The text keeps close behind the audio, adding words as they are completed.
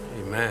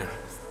Amen.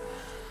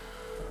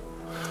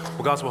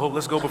 Well, Gospel Hope,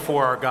 let's go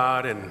before our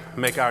God and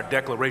make our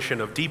declaration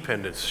of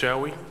dependence,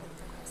 shall we?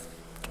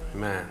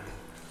 Amen.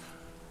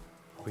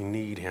 We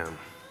need him.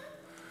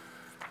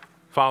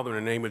 Father,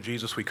 in the name of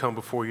Jesus, we come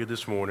before you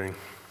this morning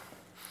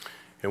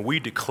and we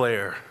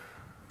declare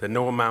that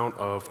no amount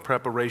of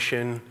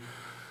preparation,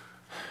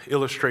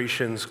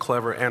 illustrations,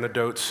 clever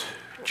anecdotes,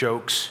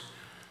 jokes,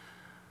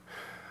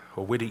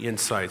 or witty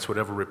insights would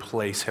ever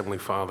replace, Heavenly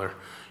Father,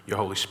 your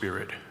Holy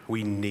Spirit.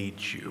 We need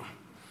you.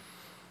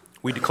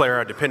 We declare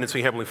our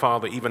dependency, Heavenly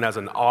Father, even as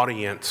an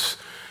audience,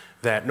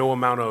 that no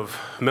amount of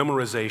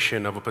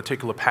memorization of a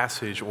particular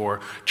passage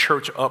or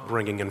church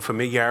upbringing and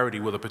familiarity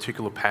with a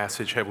particular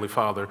passage, Heavenly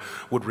Father,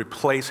 would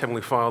replace,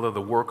 Heavenly Father,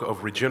 the work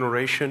of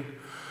regeneration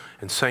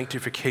and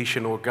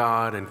sanctification, oh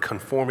God, and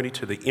conformity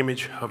to the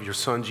image of your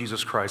Son,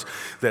 Jesus Christ,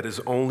 that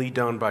is only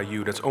done by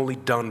you, that's only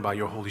done by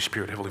your Holy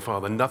Spirit, Heavenly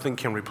Father. Nothing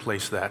can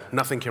replace that.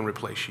 Nothing can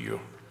replace you.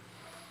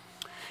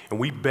 And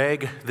we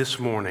beg this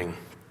morning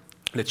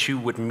that you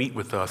would meet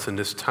with us in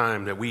this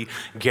time, that we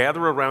gather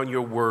around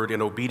your word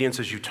in obedience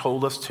as you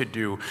told us to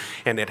do,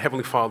 and that,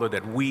 Heavenly Father,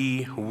 that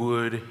we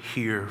would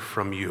hear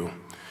from you.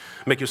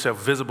 Make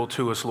yourself visible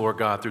to us, Lord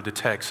God, through the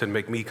text, and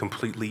make me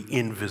completely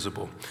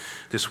invisible.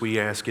 This we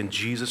ask in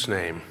Jesus'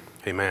 name,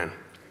 amen.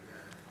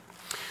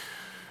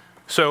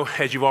 So,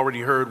 as you've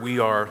already heard, we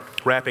are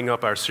wrapping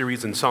up our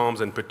series in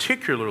Psalms, and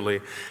particularly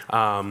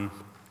our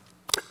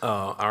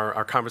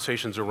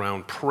conversations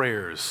around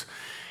prayers.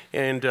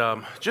 And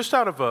just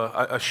out of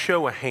a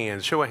show of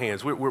hands,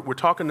 we're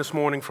talking this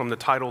morning from the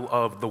title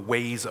of The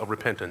Ways of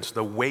Repentance,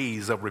 The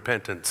Ways of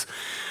Repentance.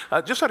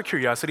 Just out of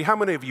curiosity, how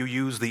many of you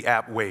use the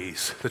app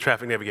Waze, the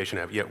traffic navigation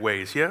app? Yeah,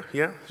 Waze,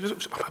 yeah?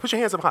 Just put your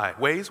hands up high.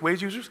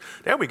 Waze users?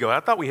 There we go. I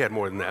thought we had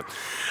more than that.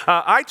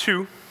 I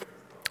too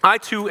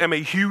am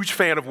a huge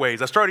fan of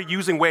Waze. I started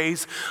using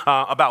Waze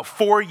about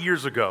 4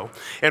 years ago.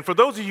 And for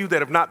those of you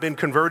that have not been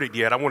converted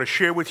yet, I want to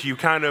share with you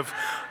kind of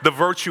the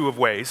virtue of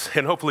Waze,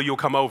 and hopefully you'll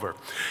come over.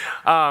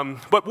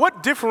 But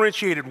what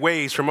differentiated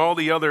Waze from all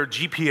the other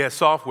GPS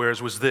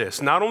softwares was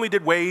this. Not only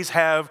did Waze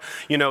have,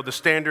 the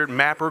standard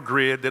mapper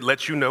grid that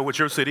lets you know what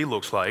your city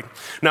looks like,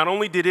 not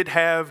only did it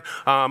have,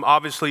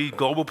 obviously,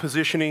 global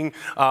positioning,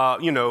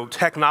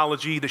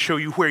 technology to show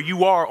you where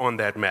you are on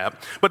that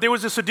map, but there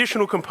was this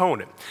additional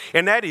component,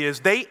 and that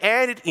is they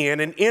added in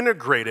and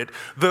integrated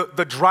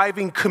the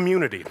driving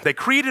community. They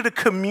created a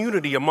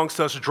community amongst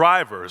us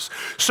drivers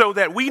so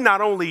that we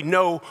not only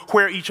know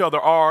where each other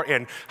are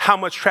and how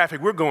much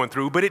traffic we're going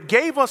through, but it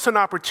gave us an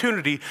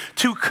opportunity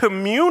to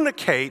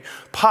communicate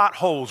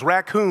potholes,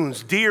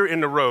 raccoons, deer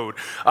in the road,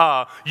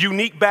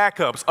 unique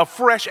backups, a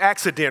fresh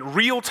accident,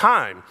 real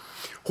time,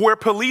 where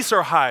police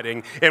are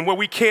hiding and where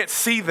we can't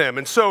see them.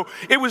 And so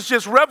it was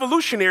just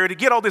revolutionary to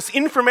get all this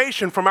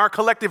information from our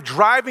collective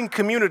driving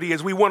community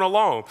as we went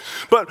along.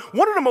 But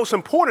one of the most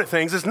important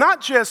things is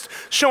not just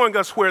showing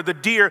us where the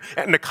deer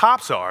and the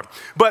cops are,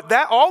 but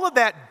that all of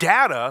that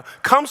data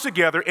comes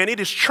together and it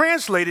is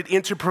translated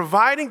into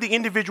providing the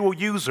individual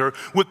user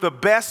with the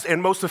best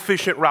and most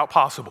efficient route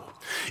possible.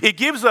 It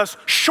gives us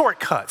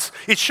shortcuts.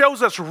 It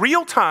shows us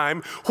real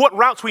time what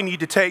routes we need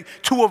to take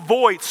to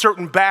avoid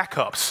certain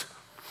backups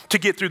to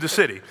get through the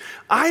city.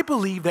 I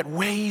believe that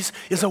Waze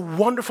is a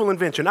wonderful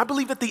invention. I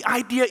believe that the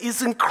idea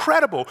is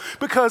incredible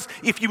because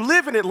if you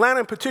live in Atlanta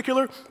in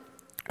particular,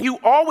 you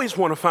always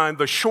want to find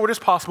the shortest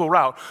possible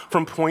route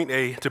from point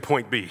A to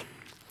point B.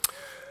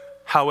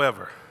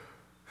 However,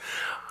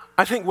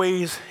 I think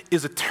Waze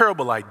is a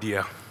terrible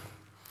idea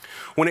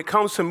when it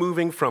comes to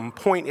moving from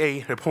point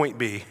A to point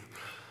B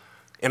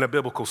in a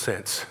biblical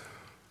sense,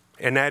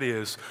 and that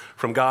is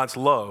from God's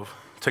love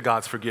to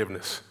God's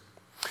forgiveness.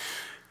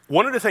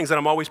 One of the things that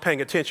I'm always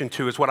paying attention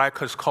to is what I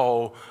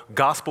call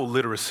gospel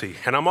literacy.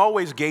 And I'm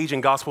always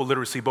gauging gospel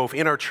literacy both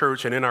in our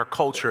church and in our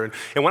culture.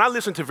 And when I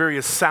listen to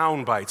various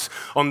sound bites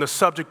on the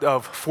subject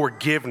of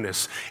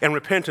forgiveness and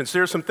repentance,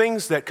 there are some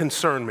things that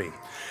concern me.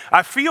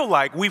 I feel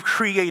like we've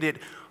created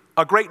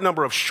a great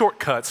number of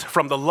shortcuts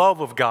from the love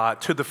of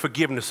God to the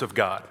forgiveness of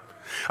God.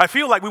 I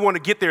feel like we want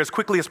to get there as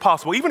quickly as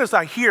possible. Even as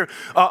I hear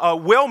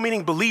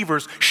well-meaning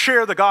believers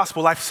share the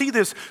gospel, I see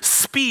this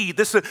speed,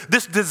 this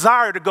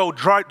desire to go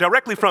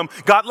directly from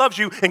God loves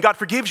you and God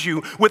forgives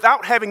you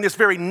without having this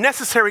very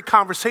necessary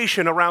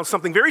conversation around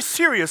something very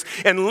serious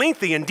and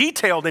lengthy and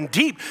detailed and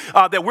deep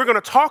that we're going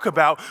to talk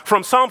about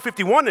from Psalm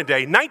 51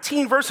 today,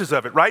 19 verses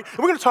of it, right? And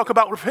we're going to talk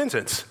about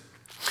repentance.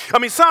 I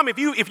mean,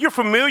 if you're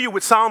familiar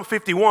with Psalm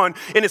 51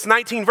 and its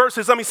 19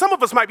 verses, some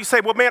of us might be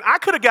saying, well, man, I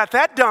could have got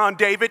that done,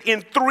 David,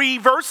 in 3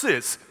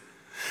 verses.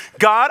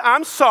 God,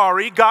 I'm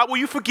sorry. God, will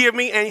you forgive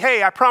me? And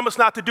hey, I promise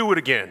not to do it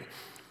again.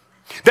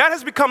 That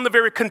has become the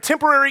very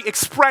contemporary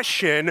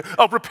expression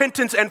of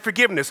repentance and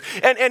forgiveness.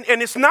 And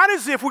it's not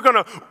as if we're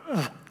going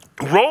to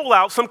roll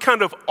out some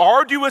kind of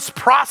arduous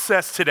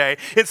process today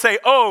and say,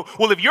 oh,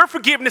 well, if your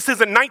forgiveness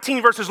isn't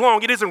 19 verses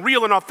long, it isn't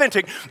real and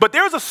authentic. But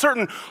there's a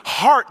certain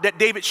heart that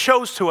David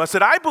shows to us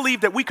that I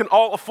believe that we can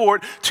all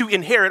afford to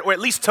inherit, or at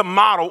least to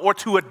model, or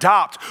to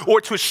adopt,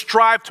 or to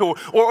strive to,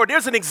 or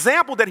there's an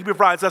example that he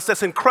provides us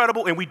that's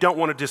incredible and we don't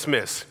want to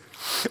dismiss.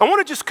 I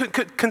want to just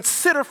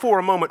consider for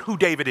a moment who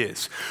David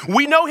is.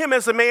 We know him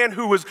as a man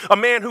who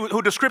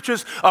the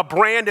scriptures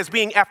brand as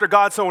being after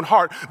God's own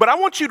heart. But I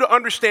want you to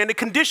understand the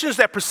conditions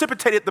that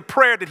precipitated the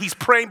prayer that he's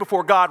praying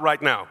before God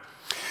right now.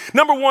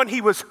 Number one,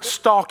 he was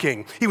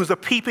stalking. He was a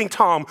peeping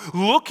Tom,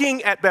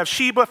 looking at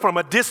Bathsheba from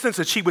a distance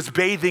as she was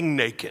bathing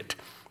naked.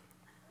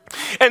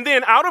 And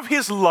then out of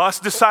his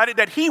lust, decided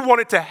that he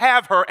wanted to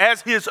have her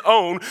as his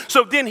own.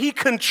 So then he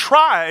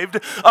contrived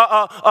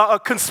a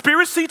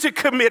conspiracy to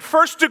commit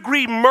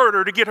first-degree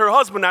murder to get her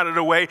husband out of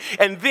the way,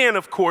 and then,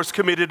 of course,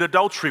 committed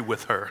adultery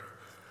with her.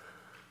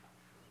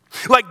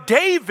 Like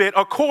David,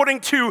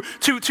 according to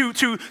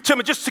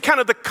just kind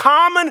of the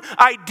common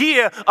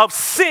idea of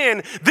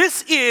sin,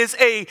 this is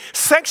a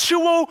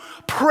sexual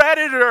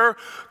predator,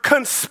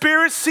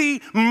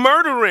 conspiracy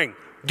murdering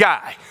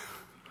guy.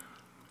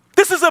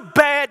 This is a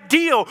bad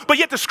deal, but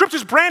yet the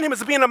scriptures brand him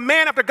as being a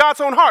man after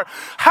God's own heart.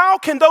 How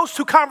can those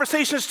two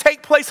conversations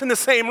take place in the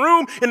same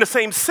room, in the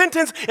same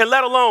sentence, and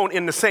let alone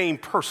in the same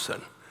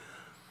person?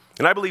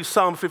 And I believe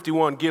Psalm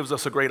 51 gives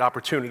us a great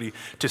opportunity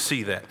to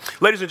see that.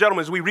 Ladies and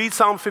gentlemen, as we read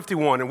Psalm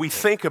 51 and we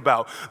think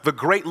about the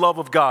great love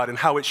of God and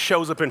how it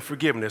shows up in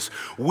forgiveness,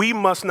 we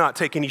must not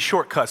take any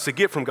shortcuts to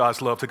get from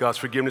God's love to God's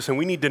forgiveness. And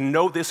we need to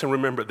know this and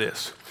remember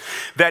this,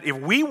 that if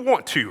we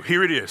want to,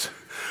 here it is,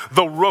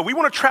 we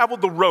want to travel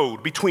the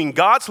road between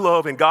God's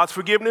love and God's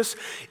forgiveness.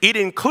 It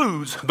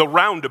includes the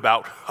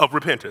roundabout of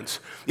repentance.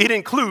 It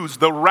includes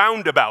the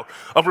roundabout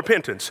of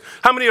repentance.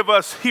 How many of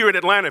us here in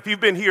Atlanta, if you've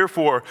been here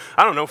for,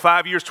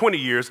 5 years, 20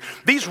 years,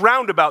 these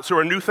roundabouts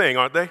are a new thing,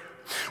 aren't they?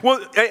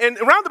 Well, and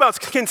roundabouts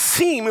can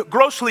seem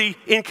grossly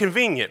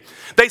inconvenient.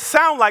 They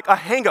sound like a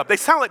hang-up. They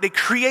sound like they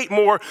create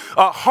more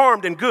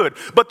harm than good.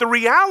 But the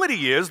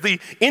reality is the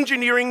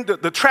engineering,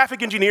 the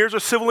traffic engineers or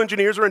civil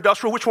engineers or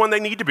industrial, which one they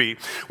need to be,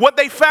 what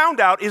they found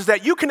out is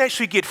that you can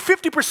actually get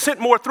 50%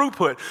 more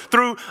throughput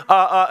through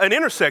an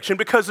intersection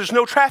because there's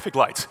no traffic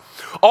lights.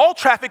 All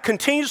traffic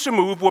continues to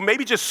move, will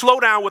maybe just slow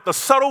down with a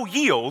subtle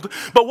yield.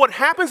 But what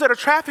happens at a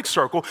traffic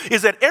circle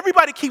is that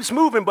everybody keeps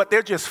moving, but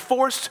they're just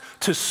forced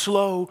to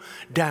slow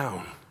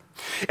down.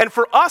 And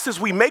for us, as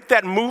we make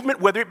that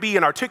movement, whether it be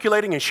in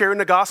articulating and sharing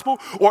the gospel,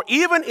 or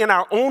even in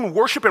our own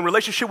worship and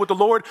relationship with the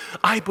Lord,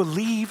 I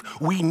believe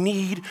we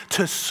need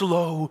to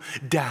slow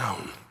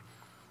down.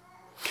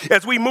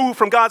 As we move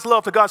from God's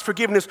love to God's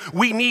forgiveness,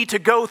 we need to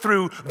go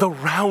through the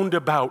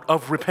roundabout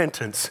of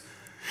repentance.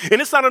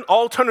 And it's not an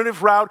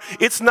alternative route.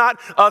 It's not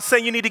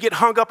saying you need to get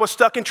hung up or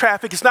stuck in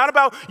traffic. It's not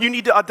about you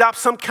need to adopt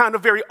some kind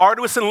of very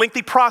arduous and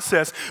lengthy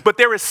process. But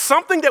there is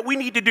something that we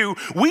need to do.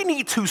 We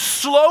need to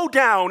slow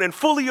down and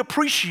fully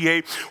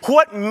appreciate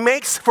what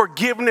makes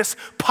forgiveness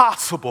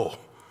possible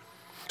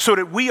so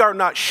that we are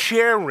not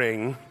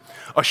sharing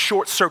a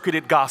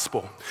short-circuited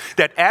gospel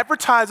that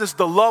advertises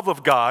the love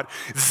of God,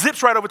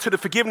 zips right over to the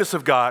forgiveness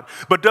of God,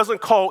 but doesn't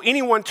call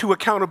anyone to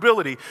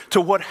accountability to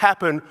what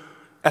happened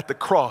at the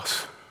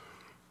cross.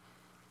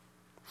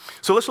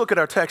 So let's look at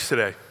our text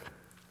today.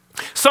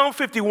 Psalm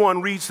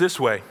 51 reads this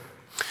way.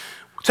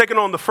 Taking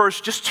on the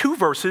first, just 2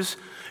 verses,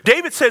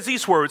 David says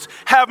these words,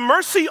 "Have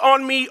mercy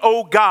on me,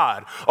 O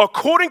God,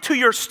 according to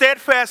your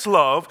steadfast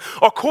love,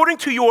 according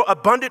to your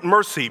abundant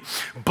mercy.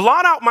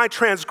 Blot out my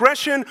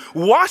transgression,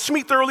 wash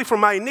me thoroughly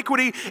from my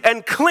iniquity,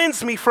 and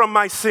cleanse me from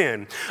my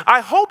sin." I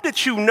hope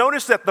that you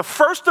notice that the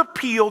first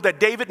appeal that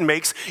David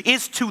makes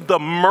is to the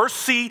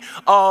mercy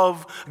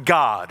of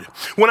God.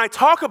 When I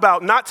talk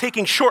about not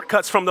taking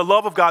shortcuts from the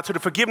love of God to the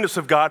forgiveness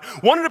of God,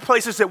 one of the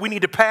places that we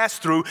need to pass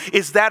through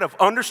is that of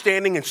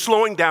understanding and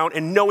slowing down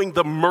and knowing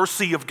the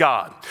mercy of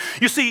God.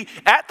 You see,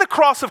 at the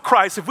cross of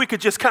Christ, if we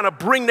could just kind of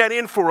bring that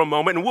in for a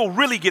moment, and we'll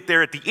really get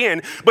there at the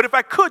end, but if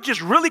I could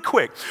just really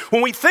quick,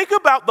 when we think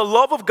about the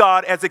love of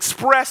God as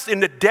expressed in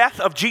the death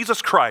of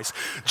Jesus Christ,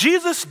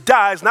 Jesus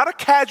dies, not a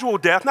casual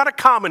death, not a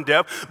common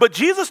death, but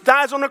Jesus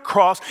dies on the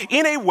cross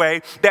in a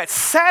way that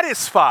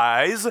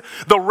satisfies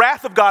the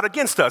wrath of God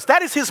against us.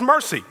 That is his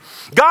mercy.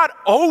 God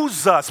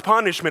owes us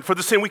punishment for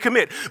the sin we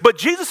commit, but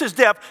Jesus'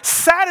 death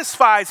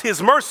satisfies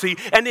his mercy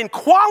and then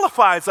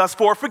qualifies us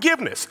for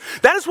forgiveness.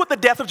 That is what the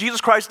death of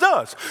Jesus Christ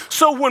does.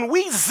 So when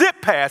we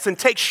zip past and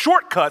take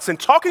shortcuts and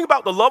talking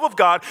about the love of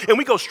God and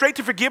we go straight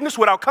to forgiveness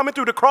without coming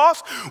through the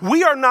cross,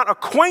 we are not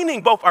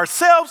acquainting both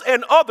ourselves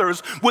and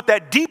others with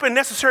that deep and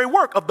necessary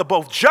work of the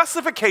both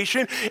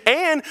justification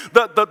and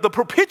the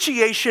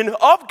propitiation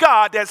of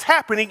God that's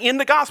happening in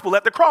the gospel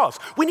at the cross.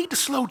 We need to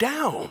slow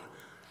down.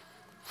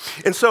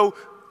 And so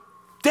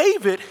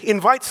David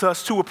invites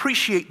us to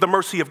appreciate the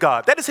mercy of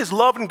God. That is his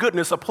love and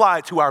goodness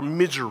applied to our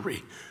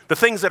misery, the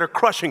things that are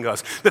crushing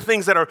us, the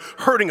things that are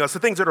hurting us, the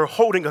things that are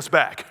holding us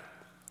back.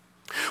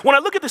 When I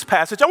look at this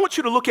passage, I want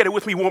you to look at it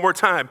with me one more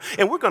time,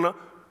 and we're going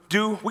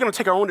to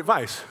take our own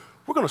advice.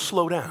 We're going to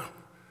slow down.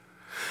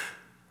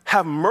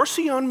 Have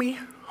mercy on me,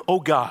 O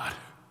God,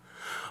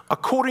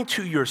 according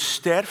to your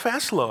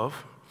steadfast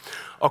love,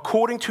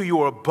 according to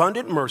your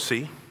abundant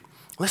mercy.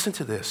 Listen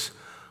to this.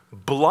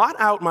 Blot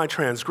out my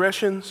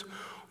transgressions,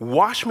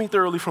 wash me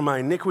thoroughly from my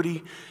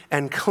iniquity,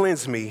 and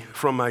cleanse me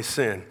from my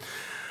sin.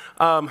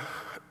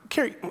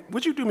 Carrie,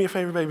 would you do me a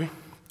favor, baby?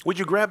 Would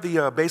you grab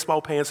the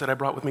baseball pants that I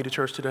brought with me to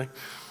church today?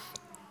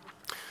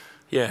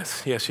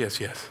 Yes.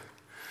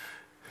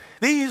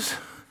 These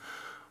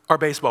are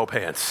baseball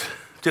pants,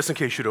 just in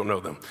case you don't know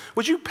them.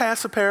 Would you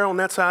pass a pair on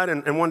that side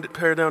and one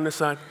pair down this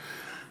side?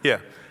 Yeah.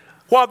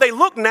 While they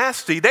look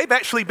nasty, they've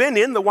actually been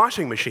in the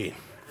washing machine.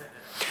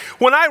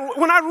 When I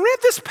read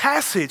this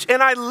passage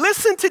and I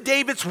listened to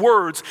David's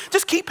words,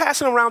 just keep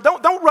passing around.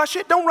 Don't rush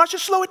it. Don't rush it.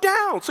 Slow it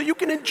down so you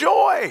can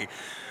enjoy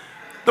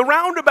the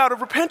roundabout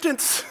of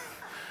repentance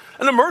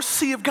and the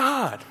mercy of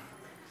God.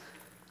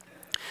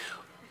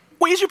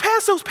 Well, as you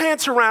pass those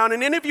pants around,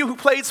 and any of you who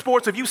played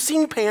sports, if you've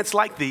seen pants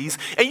like these,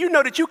 and you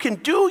know that you can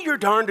do your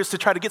darndest to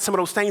try to get some of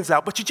those stains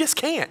out, but you just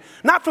can't.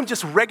 Not from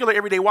just regular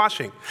everyday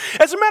washing.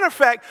 As a matter of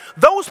fact,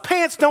 those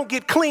pants don't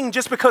get clean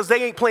just because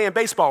they ain't playing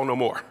baseball no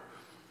more.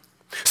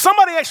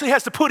 Somebody actually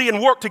has to put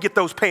in work to get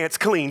those pants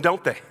clean,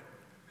 don't they?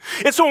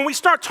 And so when we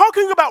start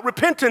talking about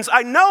repentance,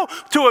 I know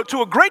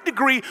to a great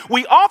degree,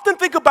 we often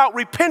think about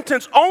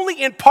repentance only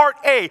in part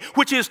A,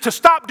 which is to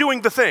stop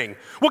doing the thing.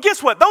 Well,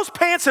 guess what? Those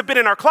pants have been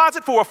in our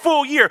closet for a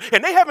full year,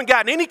 and they haven't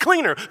gotten any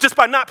cleaner just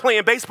by not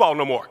playing baseball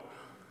no more.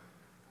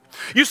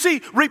 You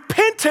see,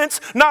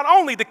 repentance, not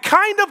only the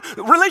kind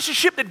of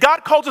relationship that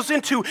God calls us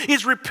into,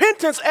 is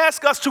repentance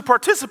asks us to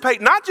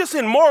participate not just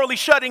in morally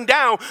shutting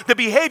down the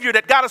behavior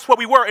that got us where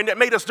we were and that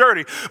made us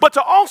dirty, but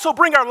to also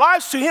bring our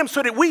lives to Him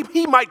so that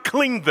He might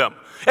clean them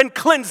and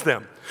cleanse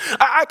them.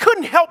 I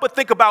couldn't help but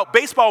think about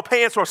baseball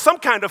pants or some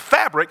kind of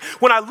fabric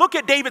when I look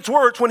at David's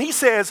words when he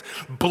says,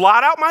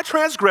 blot out my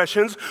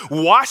transgressions,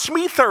 wash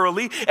me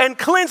thoroughly, and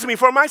cleanse me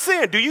from my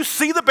sin. Do you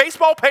see the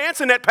baseball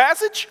pants in that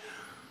passage?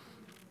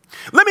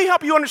 Let me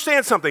help you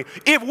understand something.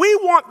 If we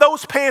want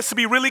those pants to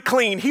be really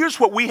clean, here's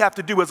what we have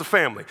to do as a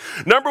family.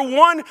 Number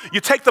one, you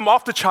take them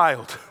off the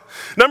child.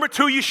 Number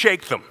two, you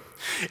shake them.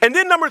 And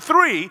then number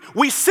three,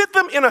 we sit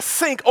them in a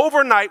sink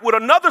overnight with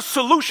another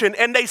solution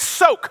and they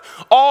soak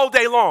all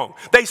day long.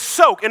 They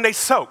soak and they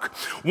soak.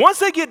 Once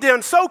they get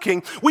done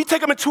soaking, we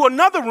take them into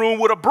another room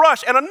with a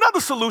brush and another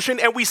solution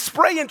and we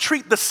spray and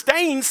treat the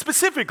stains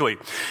specifically.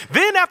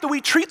 Then after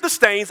we treat the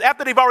stains,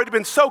 after they've already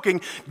been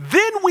soaking,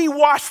 then we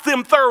wash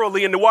them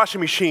thoroughly in the washing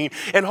machine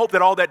and hope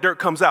that all that dirt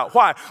comes out.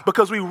 Why?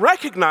 Because we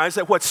recognize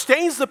that what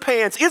stains the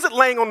pants isn't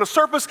laying on the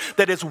surface,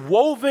 that it's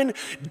woven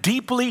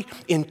deeply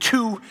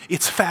into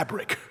its fabric.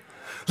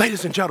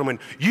 Ladies and gentlemen,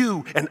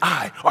 you and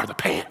I are the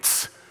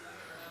pants.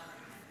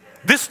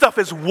 This stuff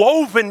is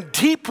woven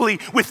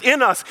deeply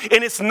within us,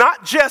 and it's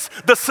not just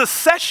the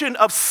cessation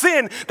of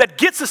sin that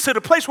gets us to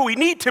the place where we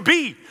need to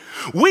be.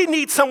 We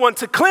need someone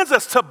to cleanse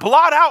us, to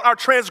blot out our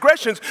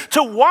transgressions,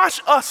 to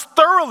wash us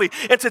thoroughly,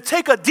 and to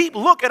take a deep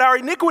look at our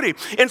iniquity.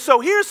 And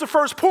so here's the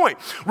first point.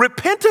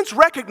 Repentance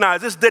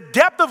recognizes the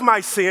depth of my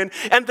sin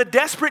and the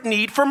desperate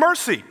need for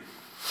mercy.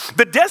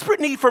 The desperate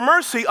need for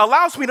mercy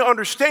allows me to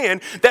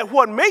understand that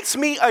what makes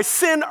me a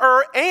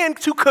sinner and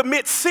to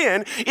commit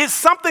sin is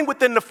something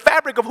within the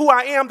fabric of who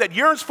I am that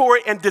yearns for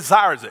it and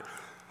desires it.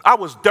 I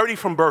was dirty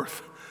from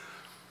birth,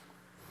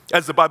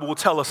 as the Bible will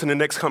tell us in the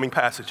next coming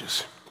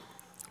passages.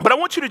 But I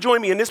want you to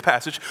join me in this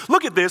passage.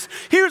 Look at this.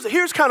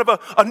 Here's kind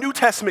of a New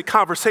Testament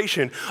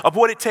conversation of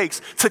what it takes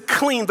to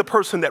clean the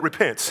person that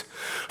repents.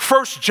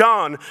 1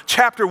 John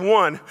chapter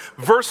 1,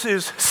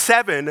 verses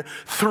 7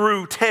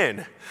 through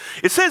 10.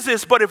 It says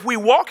this, but if we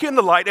walk in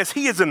the light as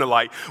He is in the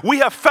light, we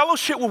have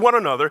fellowship with one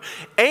another,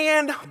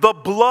 and the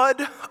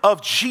blood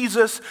of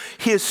Jesus,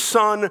 His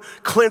Son,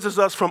 cleanses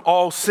us from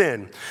all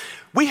sin.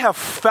 We have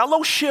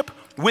fellowship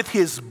with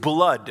His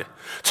blood.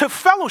 To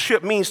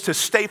fellowship means to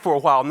stay for a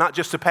while, not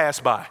just to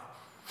pass by.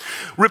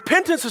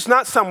 Repentance is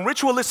not some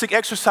ritualistic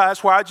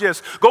exercise where I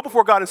just go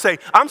before God and say,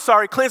 I'm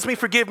sorry, cleanse me,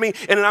 forgive me,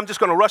 and then I'm just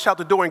going to rush out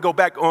the door and go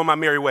back on my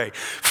merry way.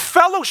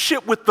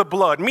 Fellowship with the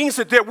blood means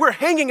that we're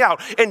hanging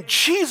out, and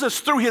Jesus,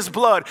 through His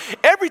blood,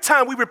 every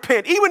time we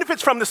repent, even if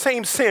it's from the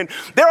same sin,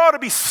 there ought to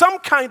be some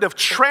kind of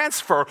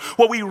transfer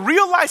where we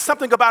realize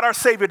something about our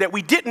Savior that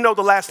we didn't know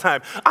the last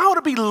time. I ought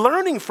to be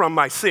learning from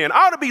my sin.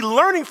 I ought to be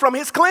learning from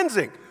His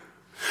cleansing.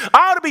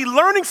 I ought to be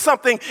learning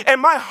something, and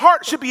my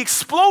heart should be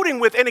exploding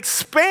with and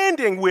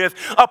expanding with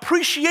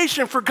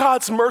appreciation for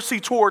God's mercy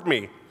toward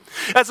me.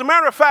 As a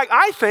matter of fact,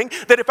 I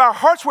think that if our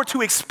hearts were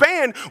to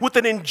expand with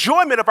an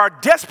enjoyment of our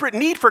desperate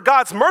need for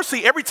God's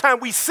mercy every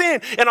time we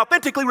sin and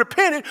authentically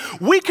repented,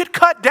 we could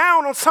cut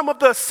down on some of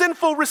the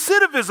sinful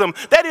recidivism,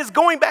 that is,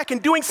 going back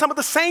and doing some of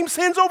the same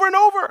sins over and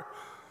over.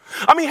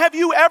 I mean, have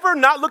you ever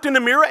not looked in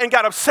the mirror and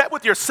got upset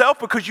with yourself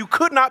because you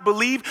could not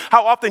believe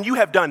how often you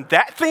have done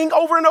that thing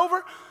over and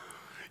over?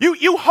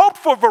 You hope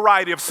for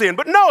variety of sin,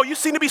 but no, you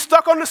seem to be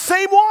stuck on the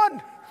same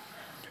one.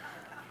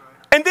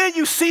 And then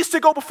you cease to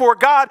go before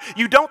God.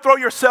 You don't throw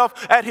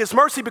yourself at His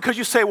mercy because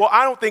you say, well,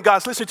 I don't think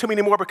God's listening to me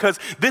anymore because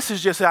this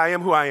is just I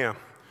am who I am.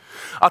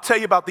 I'll tell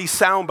you about these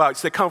sound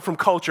bites that come from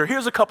culture.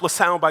 Here's a couple of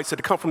sound bites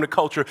that come from the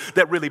culture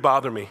that really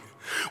bother me.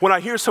 When I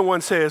hear someone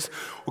says,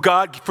 well,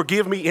 God,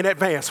 forgive me in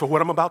advance for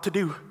what I'm about to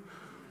do.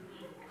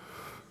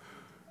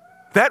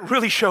 That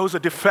really shows a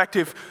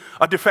defective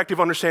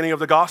understanding of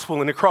the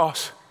gospel and the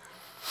cross.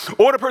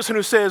 Or the person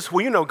who says,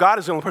 well, you know, God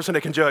is the only person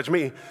that can judge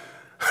me.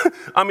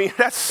 I mean,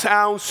 that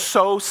sounds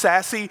so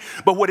sassy,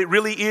 but what it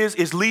really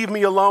is leave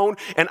me alone,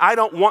 and I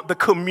don't want the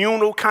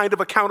communal kind of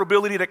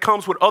accountability that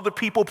comes with other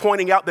people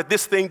pointing out that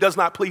this thing does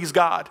not please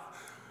God.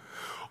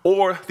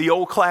 Or the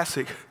old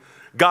classic,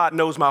 God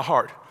knows my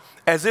heart,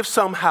 as if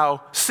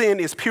somehow sin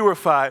is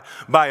purified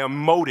by a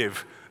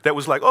motive that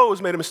was like, oh,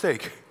 it's made a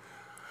mistake.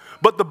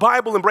 But the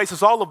Bible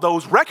embraces all of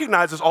those,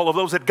 recognizes all of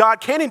those, that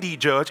God can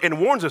indeed judge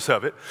and warns us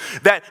of it,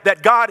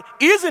 that God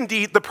is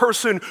indeed the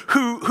person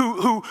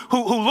who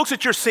looks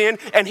at your sin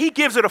and he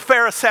gives it a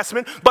fair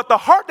assessment. But the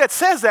heart that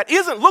says that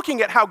isn't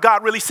looking at how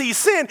God really sees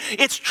sin.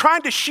 It's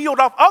trying to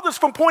shield off others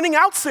from pointing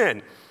out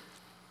sin.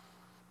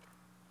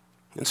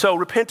 And so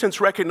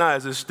repentance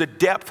recognizes the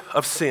depth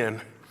of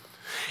sin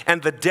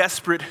and the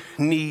desperate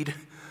need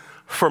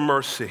for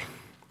mercy.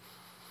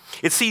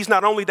 It sees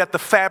not only that the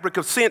fabric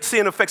of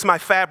sin affects my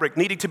fabric,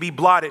 needing to be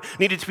blotted,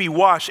 needed to be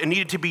washed, and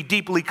needed to be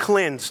deeply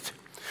cleansed.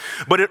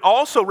 But it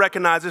also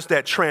recognizes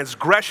that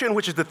transgression,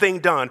 which is the thing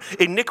done,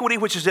 iniquity,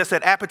 which is just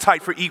that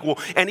appetite for evil,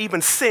 and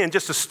even sin,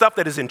 just the stuff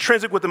that is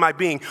intrinsic within my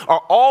being,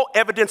 are all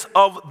evidence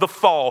of the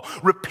fall.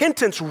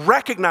 Repentance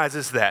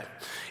recognizes that.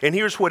 And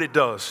here's what it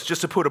does,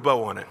 just to put a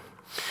bow on it.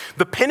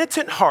 The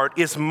penitent heart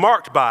is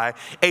marked by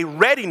a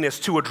readiness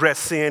to address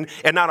sin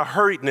and not a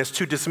hurriedness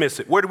to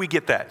dismiss it. Where do we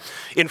get that?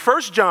 In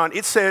 1 John,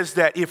 it says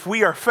that if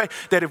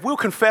we'll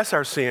confess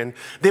our sin,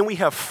 then we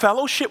have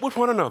fellowship with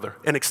one another,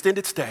 an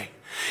extended stay.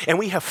 And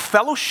we have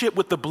fellowship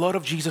with the blood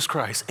of Jesus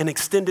Christ, an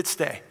extended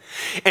stay.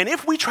 And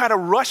if we try to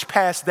rush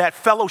past that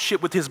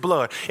fellowship with his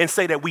blood and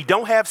say that we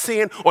don't have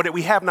sin or that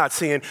we have not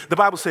sinned, the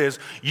Bible says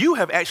you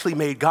have actually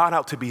made God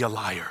out to be a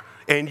liar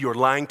and you're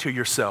lying to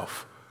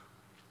yourself.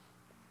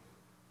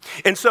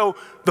 And so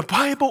the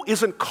Bible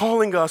isn't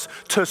calling us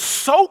to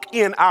soak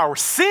in our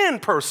sin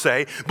per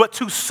se, but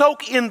to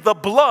soak in the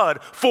blood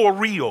for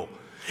real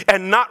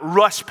and not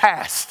rush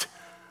past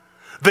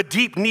the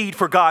deep need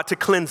for God to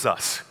cleanse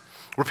us.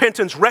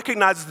 Repentance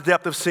recognizes the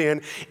depth of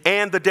sin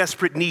and the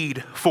desperate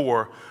need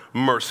for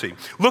mercy.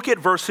 Look at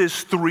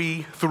verses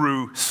 3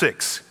 through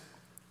 6.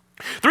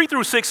 3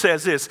 through 6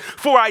 says this,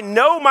 "For I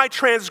know my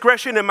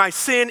transgression and my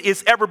sin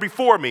is ever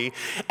before me,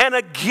 and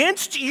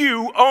against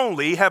you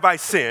only have I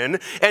sinned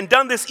and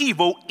done this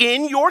evil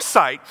in your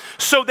sight,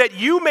 so that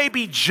you may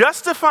be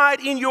justified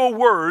in your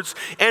words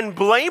and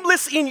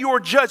blameless in your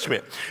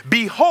judgment.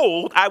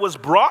 Behold, I was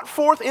brought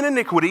forth in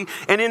iniquity,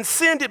 and in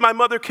sin did my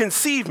mother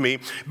conceive me.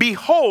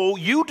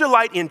 Behold, you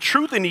delight in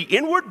truth in the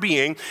inward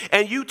being,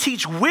 and you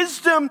teach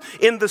wisdom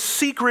in the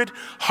secret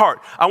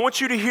heart." I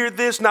want you to hear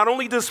this. Not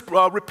only does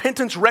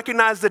repentance recognize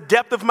the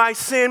depth of my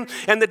sin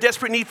and the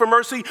desperate need for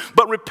mercy,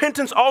 but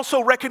repentance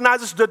also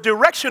recognizes the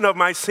direction of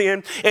my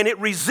sin, and it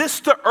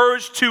resists the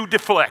urge to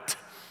deflect.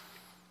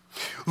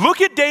 Look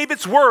at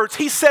David's words.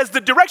 He says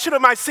the direction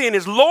of my sin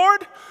is,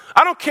 Lord,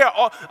 I don't care.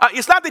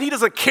 It's not that he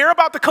doesn't care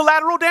about the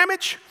collateral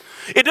damage.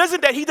 It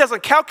isn't that he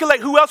doesn't calculate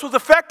who else was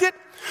affected.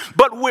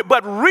 But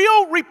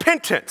real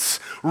repentance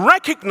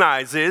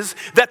recognizes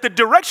that the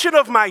direction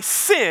of my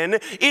sin,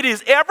 it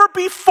is ever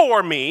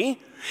before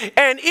me,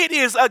 and it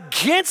is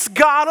against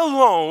God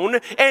alone,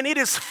 and it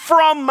is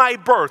from my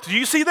birth. Do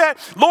you see that?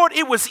 Lord,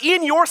 it was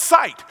in your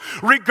sight.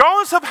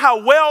 Regardless of how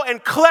well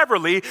and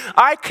cleverly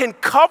I can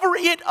cover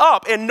it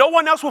up and no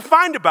one else will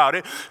find about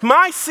it,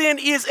 my sin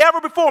is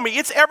ever before me.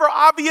 It's ever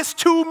obvious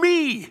to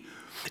me.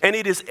 And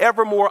it is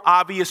ever more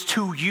obvious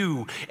to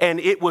you. And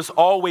it was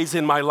always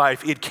in my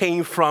life. It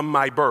came from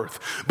my birth.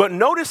 But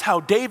notice how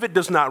David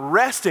does not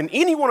rest in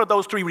any one of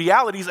those three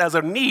realities as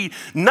a need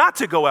not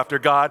to go after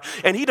God.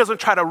 And he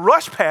doesn't try to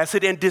rush past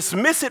it and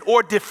dismiss it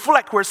or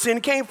deflect where sin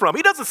came from.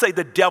 He doesn't say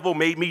the devil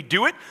made me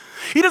do it.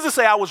 He doesn't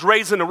say I was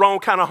raised in the wrong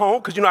kind of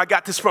home because, I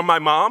got this from my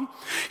mom.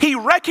 He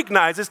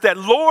recognizes that,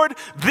 Lord,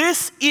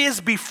 this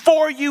is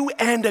before you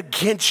and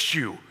against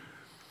you.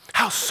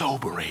 How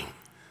sobering.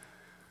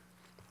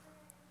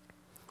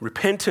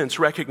 Repentance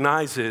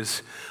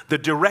recognizes the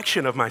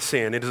direction of my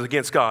sin. It is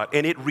against God,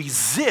 and it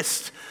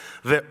resists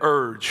the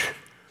urge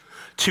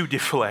to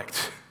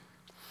deflect.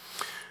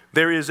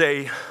 There is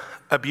a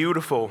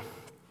beautiful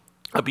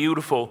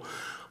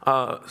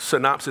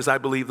synopsis, I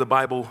believe the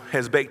Bible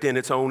has baked in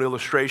its own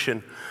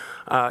illustration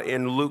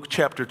in Luke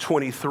chapter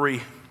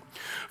 23,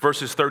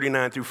 verses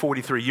 39 through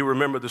 43. You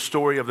remember the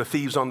story of the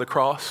thieves on the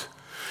cross?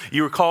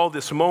 You recall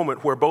this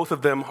moment where both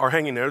of them are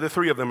hanging there. The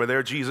three of them are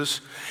there, Jesus.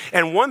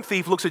 And one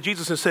thief looks at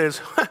Jesus and says,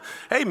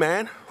 "Hey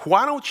man,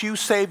 why don't you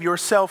save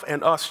yourself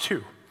and us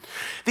too?"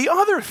 The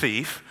other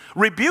thief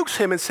rebukes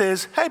him and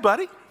says, "Hey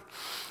buddy,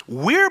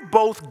 we're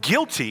both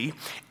guilty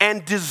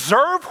and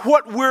deserve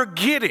what we're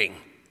getting.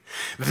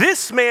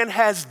 This man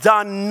has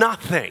done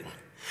nothing.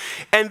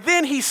 And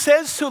then he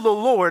says to the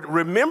Lord,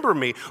 remember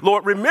me.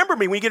 Lord, remember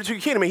me when you get into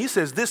your kingdom. And he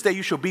says, this day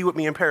you shall be with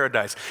me in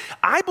paradise.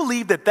 I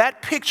believe that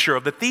that picture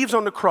of the thieves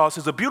on the cross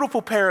is a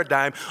beautiful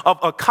paradigm of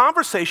a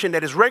conversation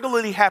that is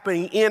regularly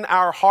happening in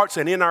our hearts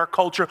and in our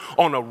culture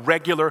on a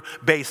regular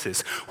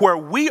basis, where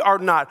we are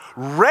not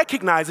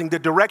recognizing the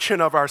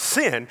direction of our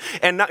sin,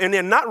 and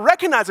then not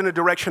recognizing the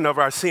direction of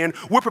our sin,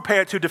 we're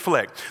prepared to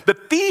deflect. The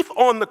thief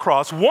on the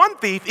cross, one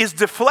thief is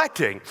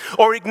deflecting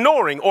or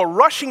ignoring or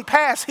rushing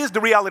past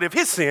the reality of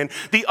his sin.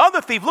 The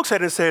other thief looks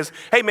at it and says,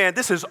 hey man,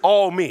 this is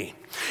all me.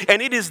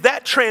 And it is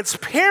that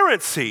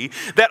transparency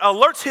that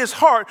alerts his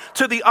heart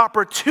to the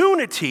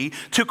opportunity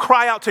to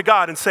cry out to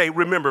God and say,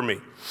 remember me.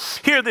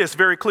 Hear this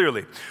very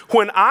clearly.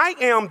 When I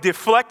am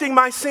deflecting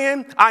my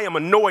sin, I am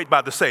annoyed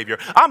by the Savior.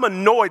 I'm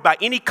annoyed by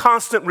any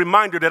constant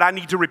reminder that I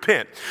need to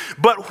repent.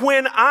 But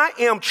when I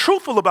am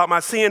truthful about my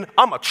sin,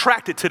 I'm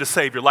attracted to the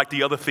Savior like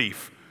the other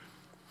thief.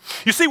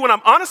 You see, when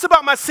I'm honest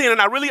about my sin and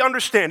I really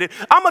understand it,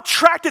 I'm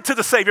attracted to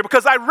the Savior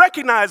because I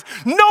recognize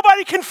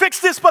nobody can fix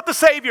this but the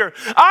Savior.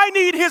 I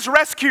need his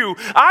rescue.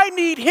 I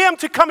need him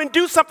to come and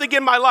do something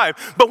in my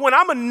life. But when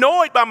I'm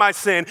annoyed by my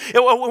sin,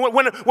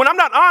 when I'm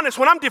not honest,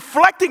 when I'm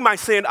deflecting my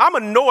sin, I'm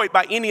annoyed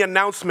by any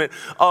announcement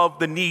of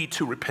the need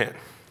to repent.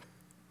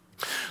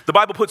 The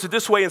Bible puts it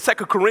this way in 2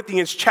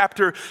 Corinthians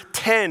chapter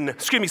 7,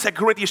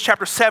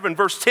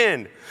 verse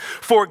 10.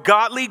 For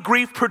godly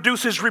grief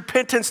produces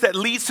repentance that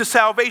leads to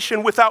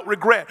salvation without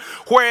regret,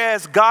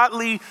 whereas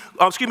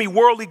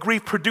worldly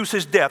grief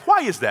produces death.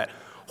 Why is that?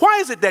 Why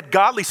is it that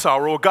godly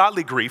sorrow or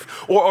godly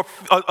grief or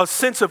a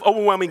sense of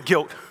overwhelming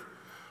guilt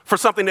for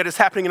something that is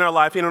happening in our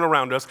life, in and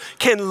around us,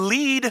 can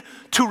lead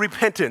to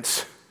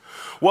repentance?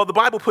 Well, the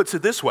Bible puts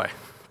it this way.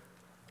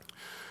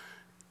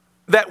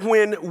 That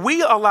when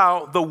we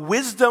allow the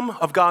wisdom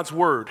of God's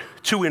word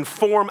to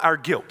inform our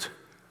guilt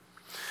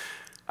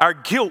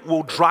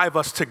will drive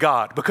us to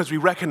God because we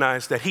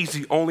recognize that he's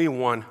the only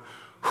one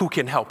who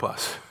can help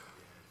us.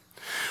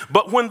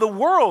 But when the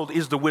world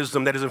is the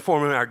wisdom that is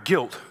informing our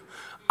guilt,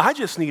 I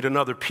just need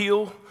another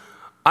pill.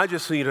 I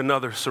just need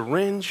another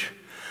syringe.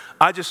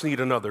 I just need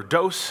another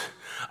dose.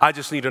 I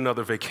just need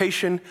another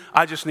vacation.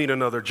 I just need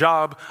another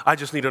job. I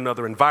just need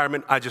another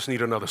environment. I just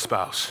need another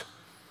spouse.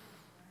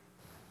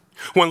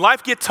 When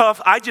life gets tough,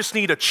 I just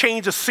need a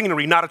change of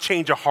scenery, not a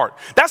change of heart.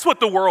 That's what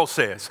the world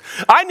says.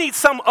 I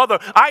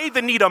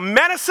either need a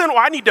medicine or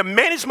I need to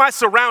manage my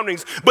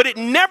surroundings, but it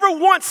never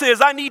once says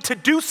I need to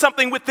do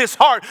something with this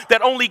heart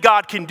that only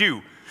God can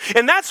do.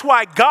 And that's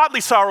why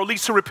godly sorrow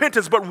leads to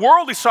repentance, but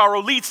worldly sorrow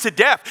leads to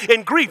death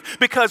and grief,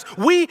 because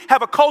we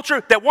have a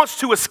culture that wants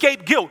to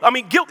escape guilt. I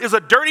mean, guilt is a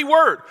dirty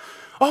word.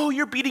 Oh,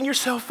 you're beating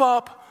yourself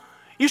up.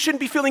 You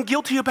shouldn't be feeling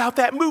guilty about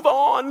that. Move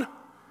on.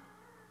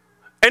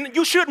 And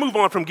you should move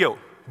on from guilt,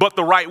 but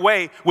the right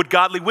way, with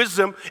godly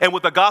wisdom and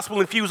with a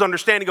gospel-infused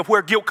understanding of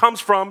where guilt comes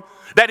from,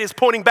 that is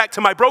pointing back to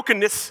my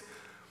brokenness.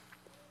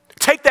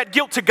 Take that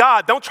guilt to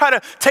God. Don't try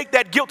to take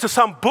that guilt to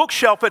some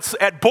bookshelf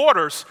at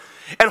Borders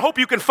and hope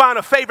you can find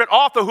a favorite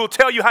author who will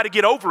tell you how to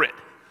get over it.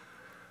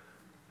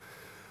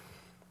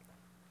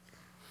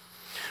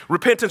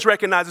 Repentance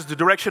recognizes the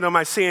direction of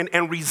my sin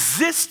and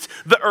resists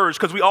the urge,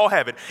 because we all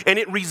have it, and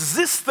it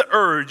resists the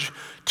urge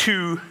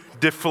to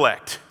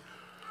deflect.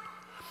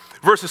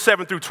 Verses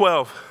 7 through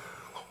 12,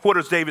 what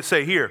does David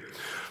say here?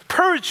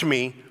 Purge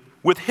me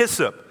with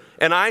hyssop,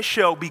 and I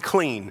shall be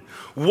clean.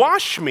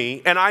 Wash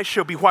me, and I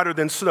shall be whiter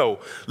than snow.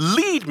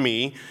 Lead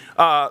me,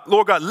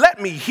 Lord God,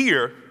 let me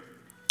hear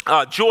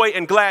joy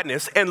and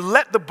gladness, and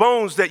let the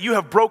bones that you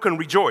have broken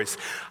rejoice.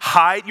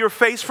 Hide your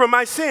face from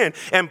my sin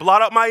and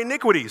blot out my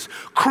iniquities.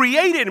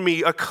 Create in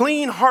me a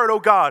clean heart, O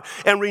God,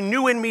 and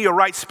renew in me a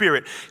right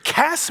spirit.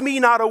 Cast me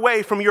not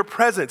away from your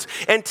presence,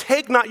 and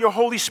take not your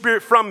Holy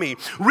Spirit from me.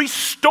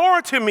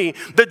 Restore to me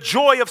the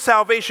joy of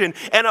salvation,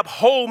 and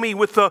uphold me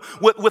with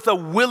a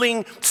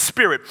willing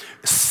spirit.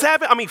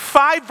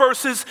 5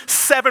 verses,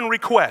 7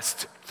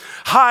 requests.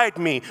 Hide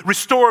me,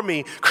 restore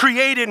me,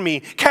 create in me,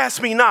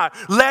 cast me not,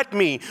 let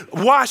me,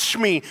 wash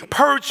me,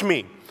 purge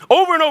me.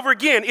 Over and over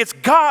again, it's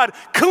God,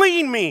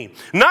 clean me.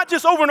 Not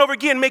just over and over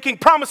again making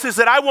promises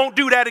that I won't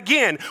do that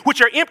again,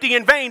 which are empty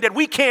and vain that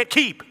we can't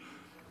keep.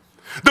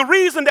 The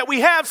reason that we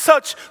have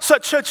such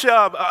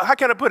how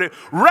can I put it,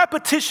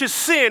 repetitious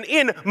sin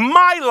in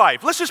my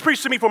life, let's just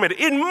preach to me for a minute,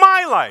 in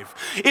my life,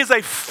 is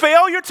a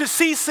failure to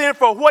see sin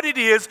for what it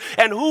is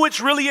and who it's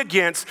really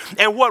against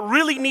and what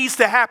really needs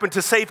to happen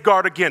to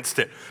safeguard against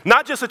it.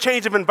 Not just a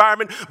change of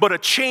environment, but a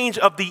change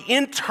of the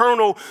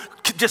internal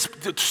just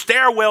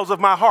stairwells of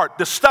my heart,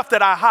 the stuff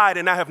that I hide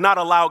and I have not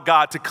allowed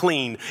God to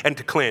clean and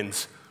to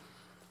cleanse.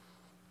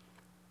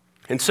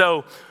 And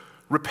so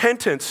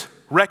repentance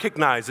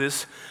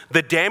recognizes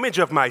the damage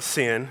of my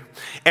sin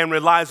and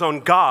relies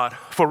on God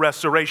for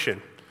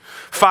restoration.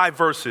 5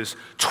 verses,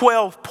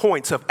 12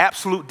 points of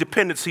absolute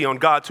dependency on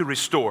God to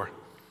restore.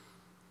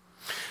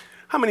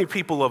 How many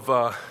people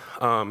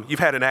you've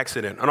had an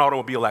accident, an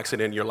automobile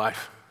accident in your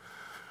life,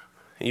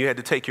 and you had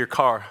to take your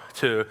car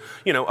to,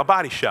 a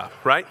body shop,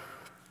 right?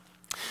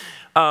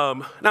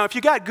 Now, if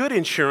you got good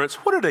insurance,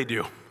 what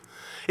do?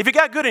 If you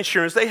got good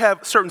insurance, they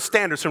have certain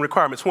standards and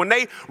requirements. When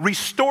they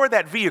restore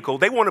that vehicle,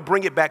 they want to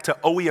bring it back to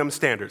OEM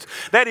standards.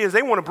 That is,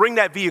 they want to bring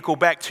that vehicle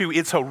back to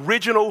its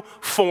original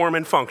form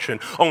and function.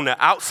 On the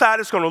outside,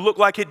 it's going to look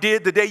like it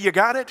did the day you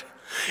got it.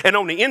 And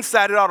on the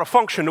inside, it ought to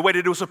function the way that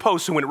it was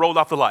supposed to when it rolled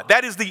off the lot.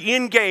 That is the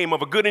end game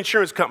of a good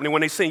insurance company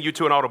when they send you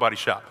to an auto body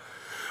shop.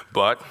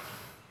 But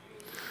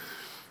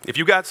if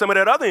you got some of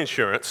that other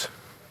insurance,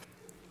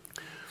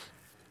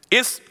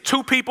 it's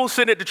two people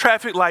sitting at the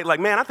traffic light like,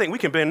 man, I think we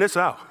can bend this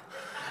out.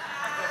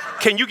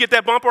 Can you get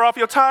that bumper off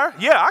your tire?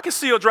 Yeah, I can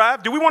still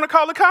drive. Do we want to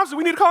call the cops? Do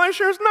we need to call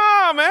insurance?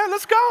 Nah, man,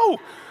 let's go.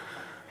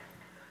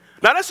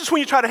 Now, that's just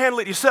when you try to handle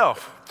it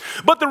yourself.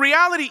 But the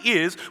reality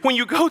is, when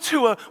you go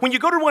to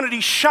one of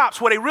these shops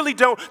where they're really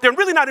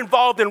not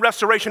involved in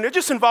restoration, they're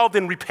just involved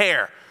in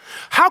repair.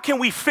 How can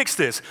we fix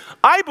this?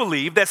 I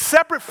believe that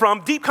separate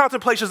from deep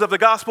contemplations of the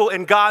gospel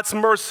and God's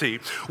mercy,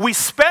 we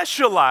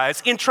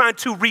specialize in trying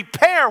to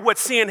repair what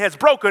sin has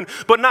broken,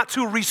 but not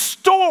to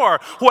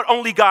restore what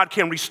only God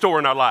can restore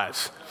in our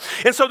lives.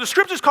 And so the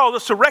scriptures call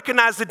us to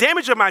recognize the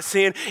damage of my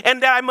sin,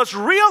 and that I must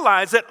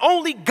realize that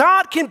only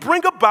God can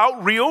bring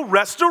about real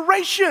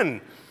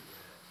restoration.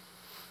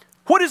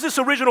 What is this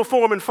original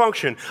form and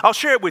function? I'll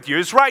share it with you.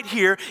 It's right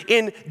here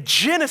in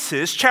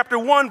Genesis chapter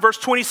 1, verse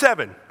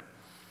 27.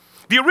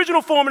 The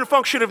original form and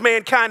function of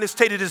mankind is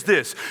stated as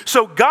this.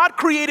 So God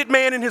created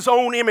man in his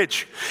own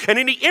image. And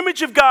in the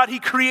image of God, he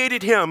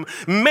created him.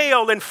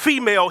 Male and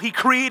female, he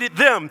created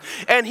them.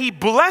 And he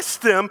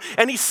blessed them.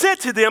 And he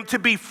said to them to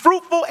be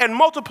fruitful and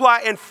multiply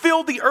and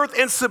fill the earth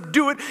and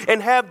subdue it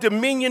and have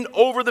dominion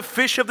over the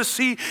fish of the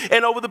sea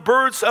and over the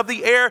birds of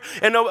the air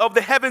and of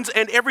the heavens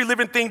and every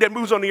living thing that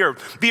moves on the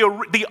earth.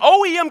 The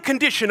OEM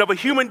condition of a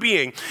human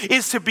being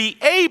is to be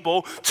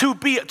able to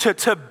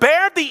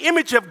bear the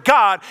image of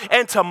God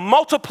and to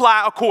multiply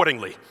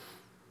accordingly.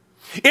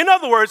 In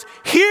other words,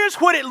 here's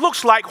what it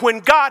looks like when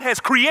God has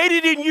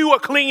created in you a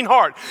clean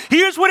heart.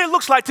 Here's what it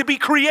looks like to be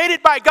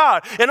created by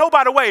God. And oh,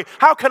 by the way,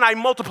 how can I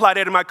multiply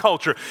that in my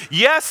culture?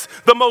 Yes,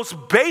 the most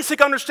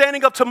basic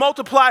understanding of to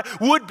multiply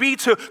would be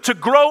to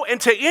grow and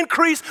to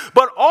increase,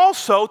 but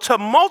also to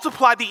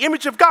multiply the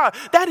image of God.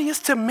 That is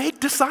to make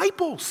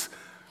disciples.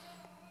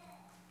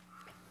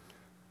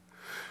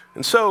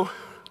 And so,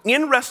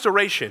 in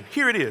restoration,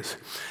 here it is.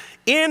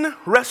 In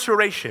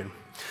restoration,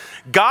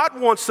 God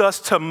wants us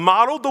to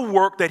model the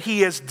work that he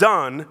has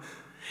done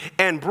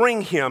and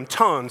bring him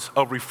tons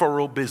of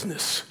referral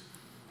business.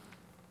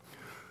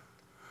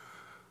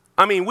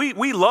 I mean,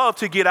 we love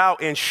to get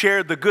out and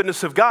share the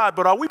goodness of God,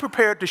 but are we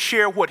prepared to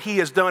share what he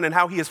has done and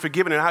how he has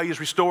forgiven and how he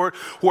has restored,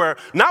 where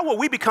not what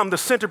we become the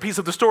centerpiece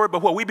of the story,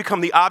 but what we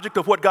become the object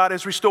of what God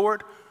has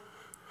restored?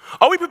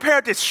 Are we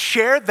prepared to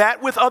share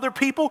that with other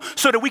people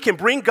so that we can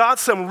bring God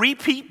some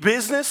repeat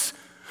business?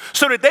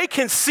 So that they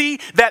can see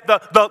that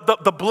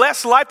the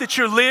blessed life that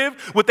you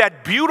live with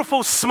that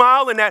beautiful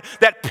smile and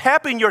that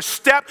pep in your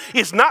step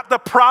is not the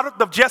product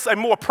of just a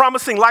more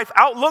promising life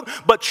outlook,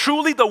 but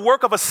truly the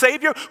work of a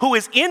Savior who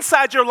is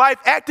inside your life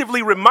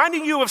actively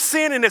reminding you of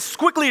sin, and as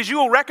quickly as you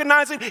will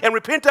recognize it and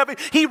repent of it,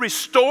 he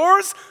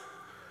restores?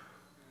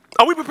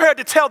 Are we prepared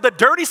to tell the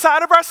dirty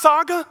side of our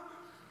saga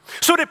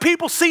so that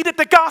people see that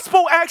the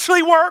gospel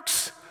actually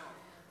works?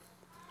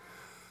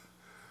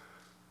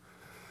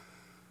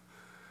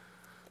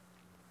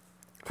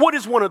 What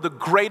is one of the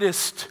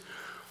greatest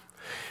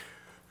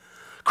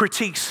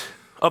critiques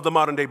of the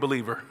modern day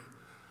believer?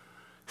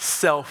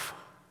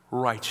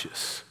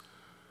 Self-righteous.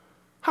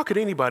 How could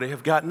anybody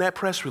have gotten that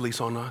press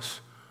release on us?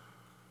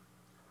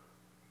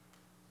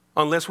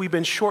 Unless we've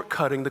been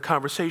shortcutting the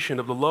conversation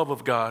of the love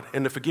of God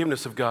and the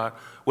forgiveness of God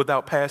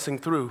without passing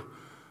through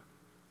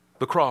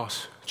the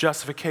cross,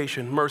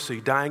 justification,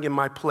 mercy, dying in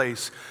my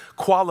place,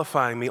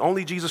 qualifying me.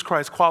 Only Jesus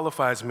Christ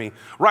qualifies me.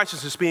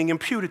 Righteousness being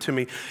imputed to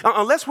me.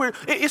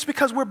 It's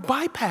because we're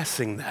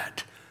bypassing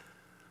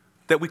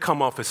that we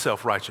come off as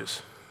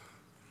self-righteous.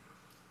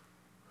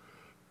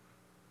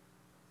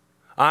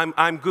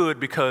 I'm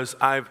good because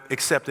I've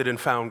accepted and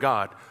found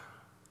God,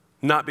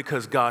 not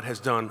because God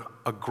has done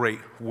a great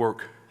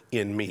work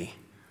in me.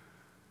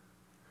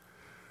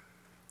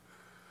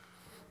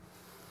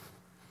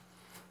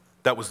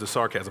 That was the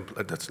sarcasm.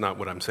 That's not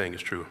what I'm saying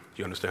is true.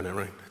 You understand that,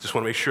 right? I just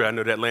want to make sure I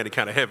know that landed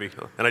kind of heavy,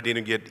 and I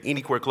didn't get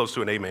anywhere close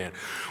to an amen.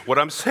 What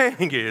I'm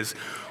saying is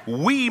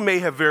we may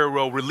have very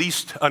well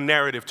released a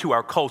narrative to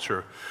our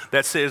culture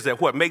that says that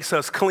what makes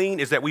us clean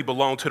is that we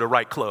belong to the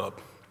right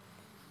club.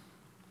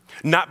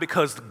 Not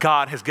because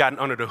God has gotten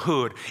under the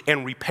hood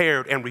and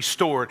repaired and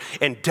restored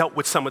and dealt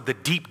with some of the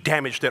deep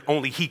damage that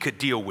only he could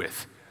deal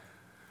with.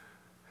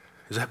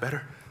 Is that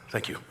better?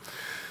 Thank you.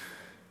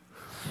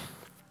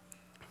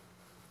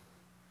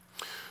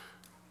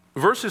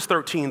 Verses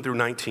 13 through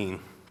 19,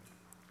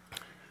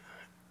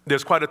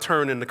 there's quite a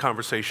turn in the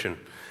conversation,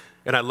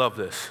 and I love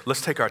this. Let's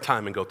take our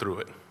time and go through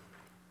it.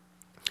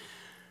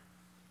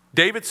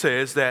 David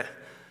says that,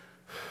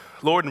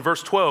 Lord, in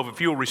verse 12,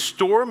 if you'll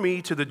restore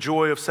me to the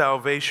joy of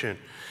salvation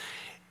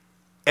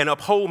and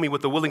uphold me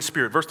with a willing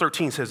spirit. Verse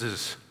 13 says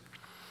this,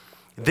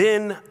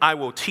 then I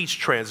will teach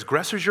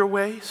transgressors your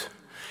ways,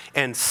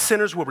 and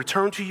sinners will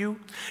return to you.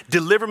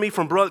 Deliver me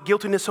from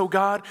guiltiness, O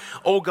God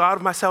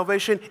of my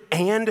salvation,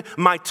 and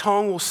my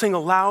tongue will sing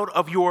aloud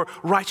of your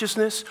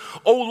righteousness.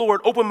 O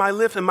Lord, open my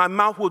lips, and my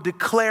mouth will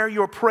declare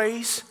your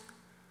praise.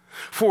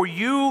 For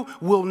you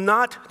will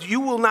not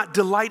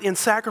delight in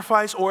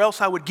sacrifice, or else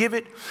I would give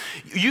it.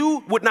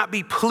 You would not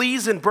be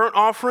pleased in burnt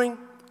offering.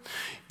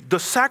 The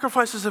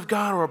sacrifices of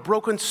God are a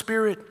broken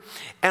spirit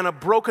and a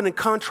broken and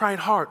contrite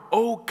heart.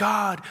 O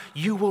God,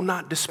 you will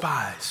not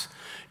despise.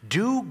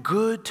 Do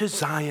good to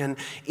Zion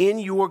in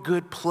your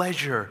good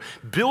pleasure.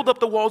 Build up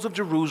the walls of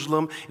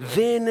Jerusalem.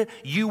 Then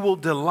you will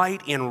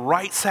delight in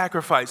right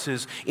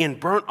sacrifices, in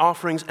burnt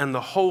offerings and the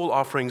whole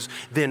offerings.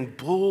 Then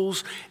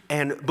bulls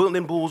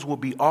will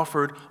be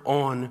offered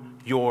on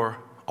your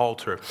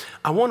altar.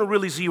 I want to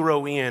really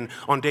zero in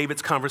on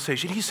David's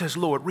conversation. He says,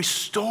 Lord,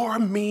 restore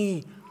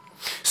me,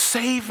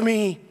 save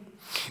me.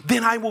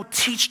 Then I will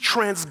teach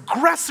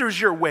transgressors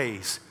your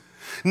ways,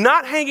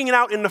 not hanging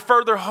out in the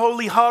further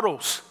holy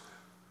huddles,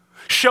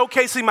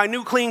 showcasing my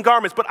new clean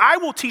garments, but I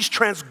will teach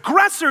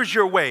transgressors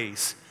your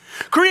ways.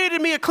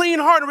 Created me a clean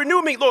heart and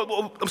renew me.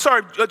 Lord, I'm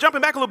sorry,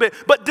 jumping back a little bit,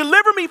 but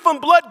deliver me from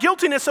blood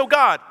guiltiness, O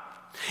God,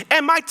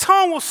 and my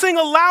tongue will sing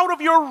aloud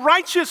of your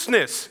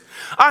righteousness.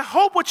 I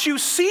hope what you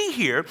see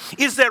here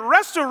is that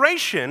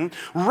restoration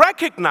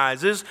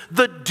recognizes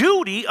the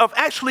duty of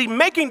actually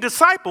making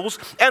disciples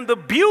and the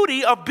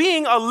beauty of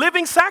being a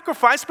living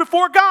sacrifice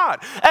before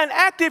God, an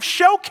active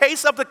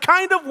showcase of the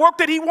kind of work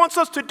that he wants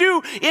us to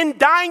do in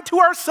dying to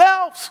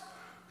ourselves.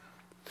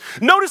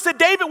 Notice that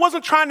David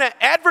wasn't trying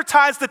to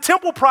advertise the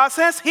temple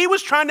process. He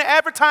was trying to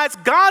advertise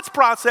God's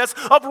process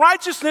of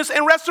righteousness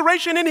and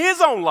restoration in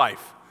his own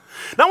life.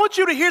 Now, I want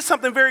you to hear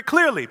something very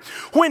clearly.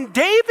 When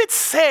David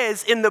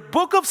says in the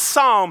book of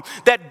Psalm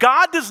that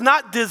God does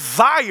not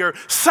desire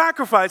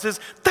sacrifices,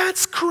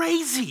 that's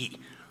crazy.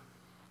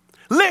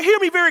 Hear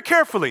me very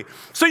carefully.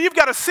 So you've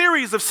got a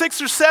series of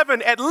 6 or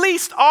 7 at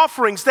least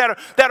offerings that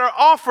are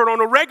offered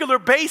on a regular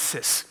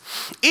basis.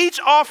 Each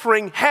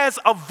offering has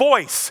a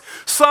voice.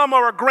 Some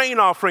are a grain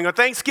offering, a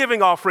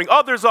thanksgiving offering.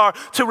 Others are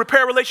to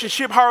repair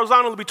relationship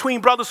horizontally between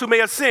brothers who may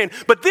have sinned.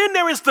 But then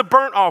there is the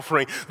burnt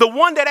offering, the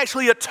one that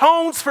actually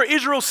atones for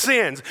Israel's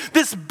sins.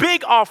 This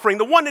big offering,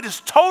 the one that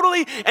is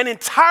totally and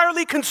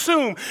entirely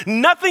consumed,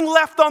 nothing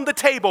left on the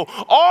table.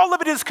 All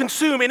of it is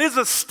consumed and is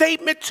a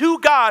statement to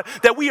God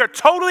that we are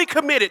totally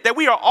committed, that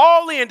we are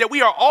all in, that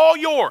we are all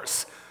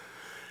yours.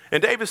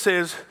 And David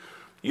says,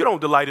 you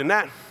don't delight in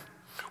that.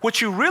 What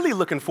you're really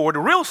looking for, the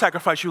real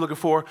sacrifice you're looking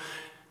for,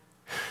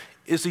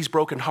 is these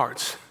broken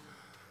hearts.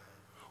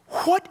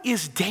 What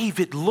is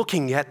David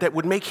looking at that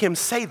would make him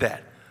say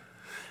that?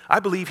 I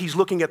believe he's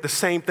looking at the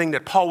same thing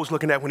that Paul was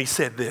looking at when he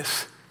said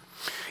this.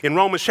 In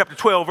Romans chapter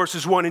 12,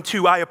 verses 1 and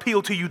 2, I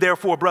appeal to you,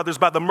 therefore, brothers,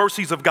 by the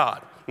mercies of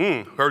God.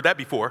 Heard that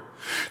before.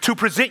 To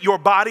present your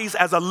bodies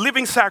as a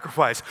living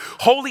sacrifice,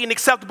 holy and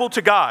acceptable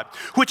to God,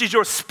 which is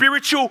your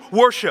spiritual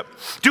worship.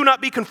 Do not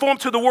be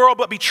conformed to the world,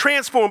 but be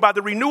transformed by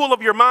the renewal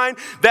of your mind,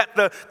 that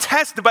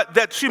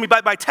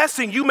by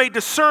testing you may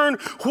discern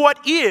what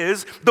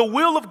is the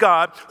will of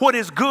God, what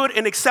is good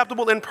and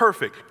acceptable and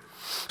perfect.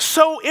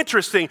 So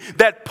interesting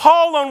that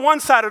Paul on one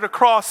side of the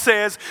cross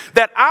says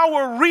that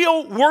our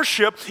real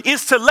worship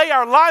is to lay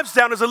our lives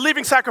down as a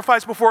living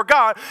sacrifice before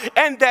God,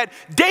 and that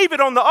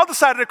David on the other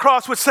side of the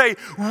cross would say,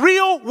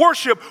 real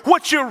worship,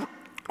 what you're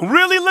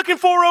really looking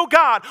for, oh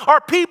God, are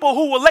people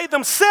who will lay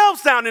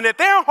themselves down and that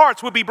their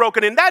hearts will be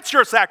broken, and that's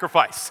your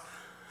sacrifice.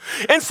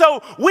 And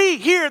so we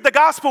hear the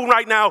gospel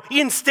right now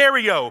in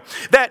stereo,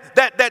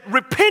 that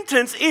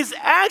repentance is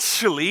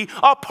actually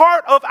a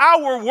part of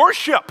our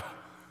worship.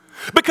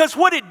 Because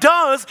what it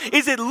does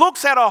is it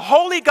looks at a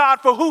holy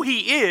God for who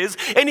he is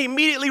and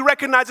immediately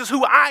recognizes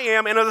who I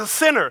am and as a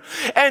sinner.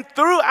 And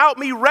throughout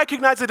me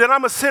recognizing that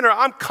I'm a sinner,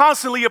 I'm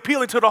constantly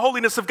appealing to the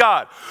holiness of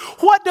God.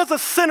 What does a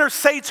sinner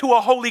say to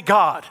a holy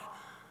God?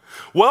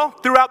 Well,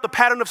 throughout the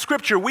pattern of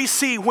Scripture, we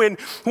see when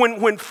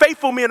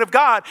faithful men of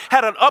God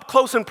had an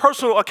up-close and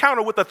personal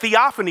encounter with the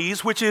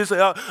theophanies, which is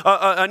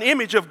an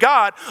image of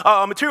God,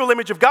 a material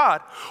image of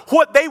God,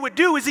 what they would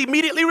do is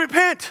immediately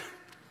repent.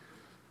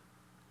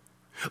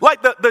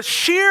 Like the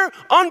sheer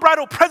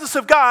unbridled presence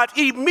of God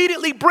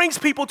immediately brings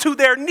people to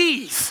their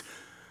knees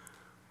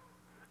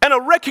and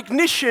a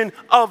recognition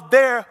of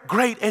their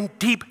great and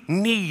deep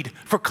need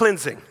for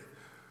cleansing.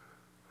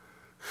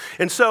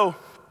 And so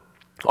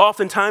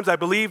oftentimes I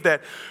believe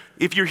that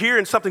if you're here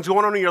and something's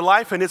going on in your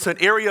life and it's an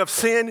area of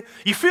sin,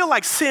 you feel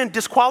like sin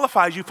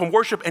disqualifies you from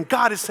worship, and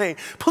God is saying,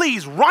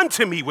 please run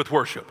to me with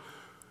worship.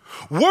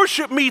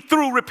 Worship me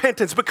through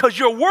repentance, because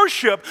your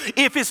worship,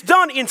 if it's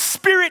done in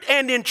spirit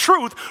and in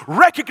truth,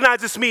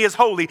 recognizes me as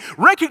holy,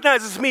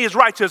 recognizes me as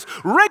righteous,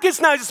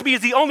 recognizes me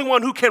as the only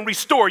one who can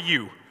restore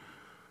you.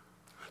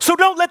 So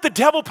don't let the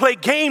devil play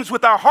games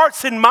with our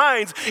hearts and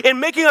minds in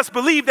making us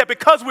believe that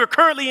because we're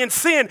currently in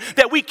sin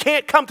that we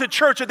can't come to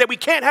church or that we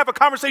can't have a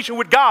conversation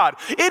with God.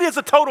 It is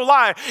a total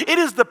lie. It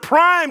is the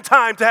prime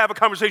time to have a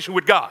conversation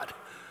with God.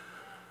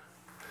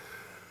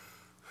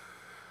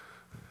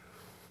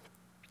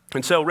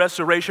 And so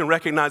restoration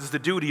recognizes the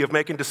duty of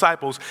making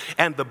disciples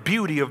and the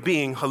beauty of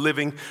being a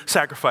living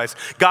sacrifice.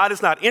 God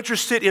is not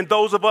interested in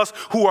those of us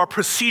who are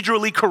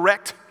procedurally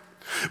correct.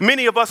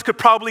 Many of us could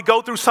probably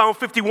go through Psalm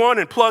 51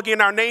 and plug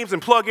in our names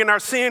and plug in our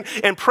sin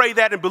and pray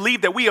that and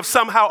believe that we have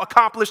somehow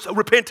accomplished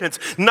repentance.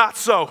 Not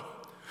so.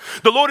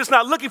 The Lord is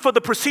not looking for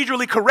the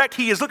procedurally correct.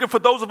 He is looking for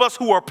those of us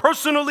who are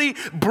personally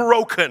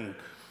broken.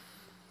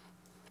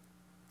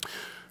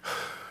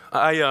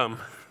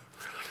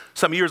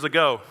 Some years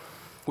ago,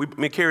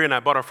 me, Carrie, and I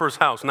bought our first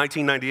house,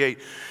 1998,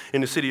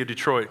 in the city of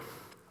Detroit.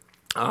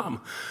 When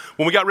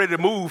we got ready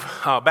to move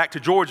back to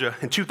Georgia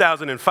in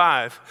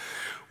 2005,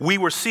 we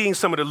were seeing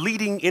some of the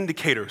leading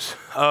indicators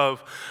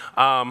of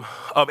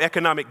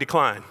economic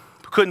decline.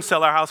 We couldn't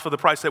sell our house for the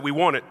price that we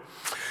wanted.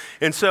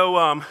 And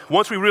so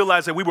once we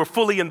realized that we were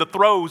fully in the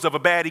throes of a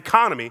bad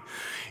economy,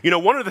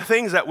 one of the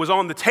things that was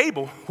on the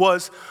table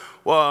was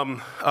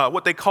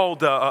what they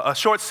called a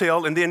short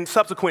sale and then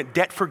subsequent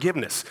debt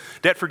forgiveness.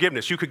 Debt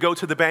forgiveness. You could go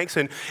to the banks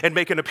and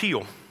make an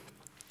appeal.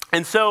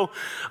 And so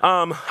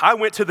I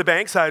went to the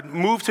banks. I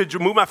moved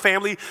my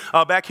family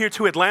back here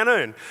to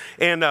Atlanta,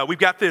 and we've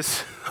got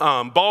this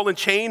ball and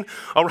chain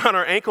around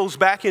our ankles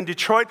back in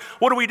Detroit.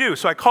 What do?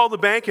 So I called the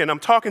bank, and I'm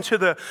talking to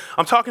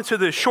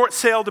the short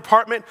sale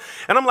department,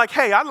 and I'm like,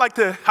 hey, I'd like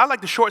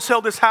to short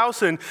sell this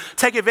house and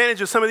take advantage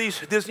of some of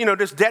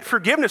this debt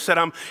forgiveness that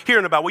I'm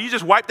hearing about. Well, you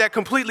just wipe that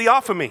completely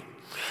off of me.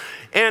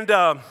 And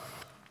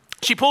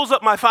she pulls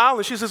up my file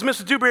and she says,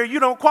 Mr. Dewberry, you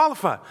don't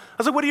qualify.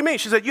 I said, what do you mean?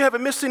 She said, you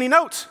haven't missed any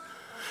notes.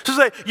 She's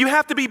like, you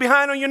have to be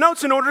behind on your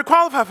notes in order to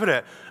qualify for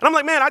that. And I'm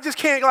like, man, I just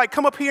can't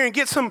come up here and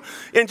get some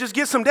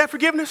debt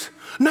forgiveness.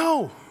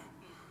 No.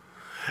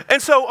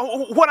 And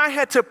so what I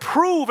had to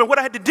prove and what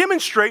I had to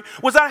demonstrate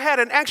was I had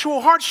an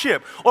actual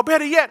hardship. Or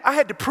better yet, I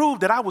had to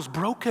prove that I was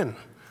broken.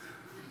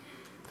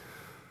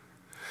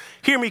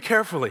 Hear me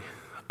carefully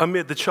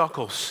amid the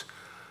chuckles.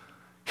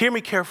 Hear me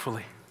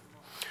carefully.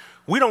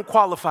 We don't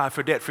qualify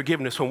for debt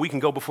forgiveness when we can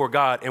go before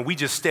God and we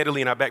just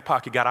steadily in our back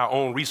pocket got our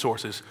own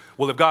resources.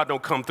 Well, if God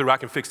don't come through, I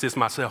can fix this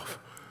myself.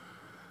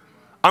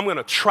 I'm going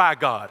to try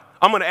God.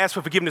 I'm going to ask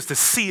for forgiveness to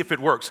see if it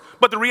works.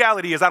 But the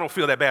reality is I don't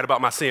feel that bad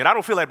about my sin. I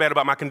don't feel that bad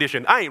about my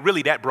condition. I ain't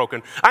really that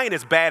broken. I ain't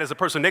as bad as the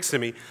person next to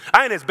me.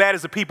 I ain't as bad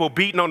as the people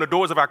beating on the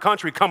doors of our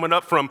country coming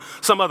up from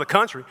some other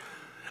country.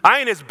 I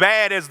ain't as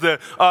bad as the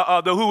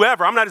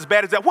whoever. I'm not as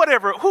bad as that.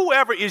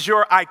 Whoever is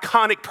your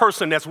iconic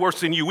person that's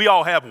worse than you, we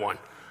all have one.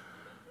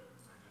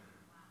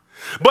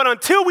 But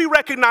until we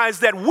recognize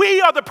that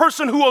we are the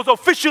person who is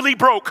officially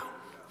broke,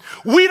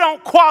 we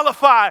don't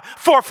qualify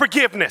for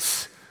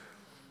forgiveness.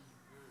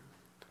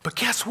 But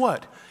guess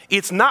what?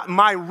 It's not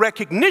my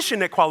recognition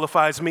that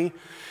qualifies me.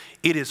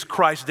 It is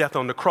Christ's death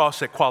on the cross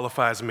that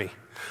qualifies me.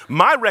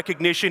 My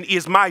recognition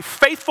is my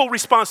faithful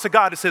response to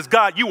God that says,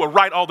 God, you are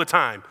right all the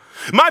time.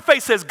 My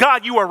faith says,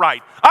 God, you are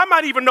right. I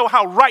might even know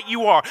how right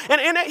you are.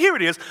 And here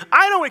it is.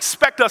 I don't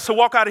expect us to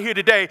walk out of here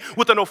today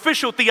with an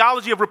official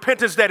theology of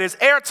repentance that is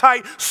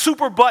airtight,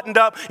 super buttoned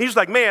up. He's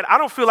like, man, I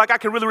don't feel like I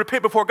can really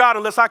repent before God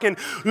unless I can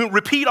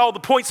repeat all the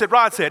points that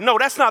Rod said. No,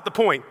 that's not the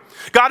point.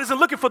 God isn't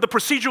looking for the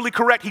procedurally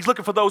correct. He's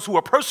looking for those who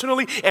are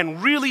personally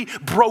and really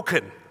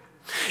broken.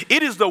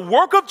 It is the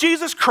work of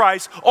Jesus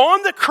Christ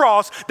on the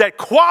cross that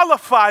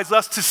qualifies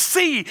us to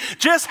see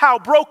just how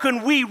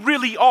broken we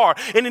really are.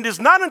 And it is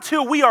not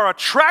until we are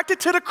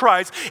attracted to the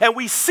Christ and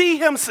we see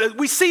him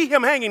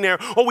hanging there,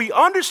 or we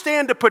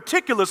understand the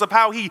particulars of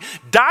how he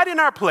died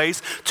in our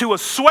place to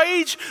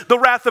assuage the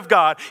wrath of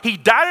God. He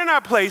died in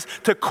our place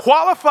to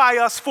qualify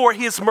us for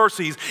his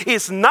mercies.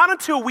 It's not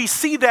until we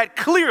see that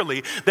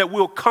clearly that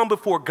we'll come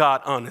before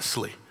God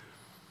honestly.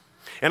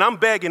 And I'm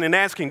begging and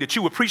asking that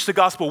you would preach the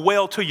gospel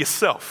well to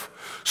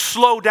yourself.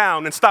 Slow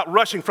down and stop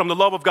rushing from the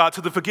love of God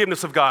to the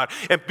forgiveness of God,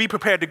 and be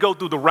prepared to go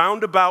through the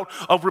roundabout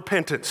of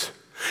repentance.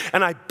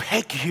 And I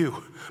beg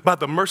you, by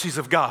the mercies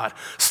of God,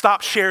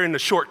 stop sharing the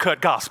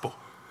shortcut gospel.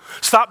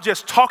 Stop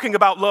just talking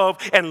about love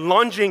and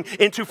lunging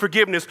into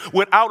forgiveness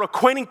without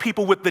acquainting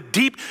people with the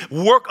deep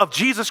work of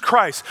Jesus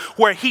Christ,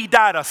 where he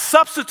died a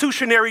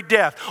substitutionary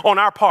death on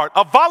our part,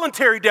 a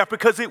voluntary death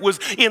because it was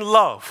in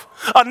love,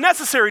 a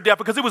necessary death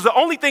because it was the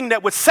only thing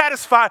that would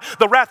satisfy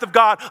the wrath of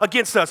God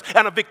against us,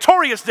 and a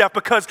victorious death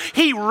because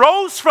he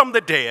rose from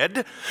the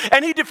dead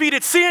and he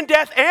defeated sin,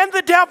 death, and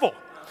the devil.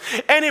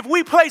 And if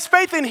we place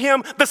faith in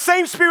him, the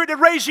same spirit that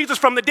raised Jesus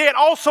from the dead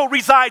also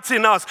resides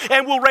in us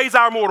and will raise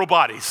our mortal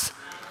bodies.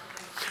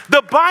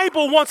 The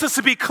Bible wants us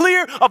to be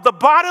clear of the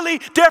bodily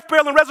death,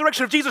 burial, and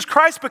resurrection of Jesus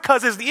Christ,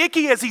 because as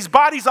icky as these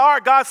bodies are,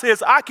 God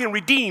says, I can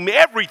redeem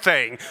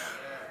everything.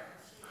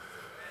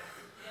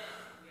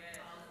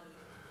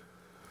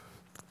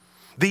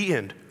 The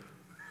end.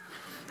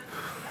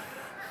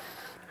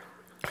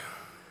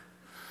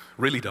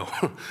 Really though.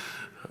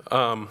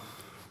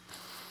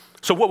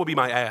 So what would be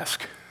my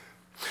ask?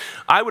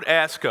 I would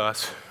ask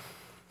us,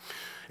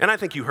 and I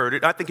think you heard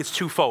it, I think it's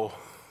twofold.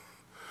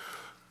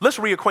 Let's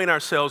reacquaint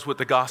ourselves with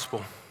the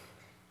gospel,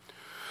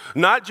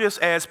 not just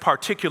as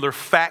particular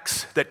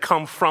facts that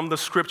come from the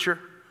scripture,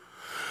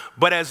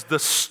 but as the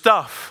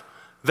stuff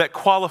that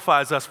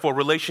qualifies us for a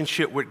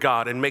relationship with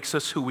God and makes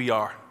us who we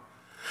are.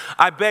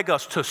 I beg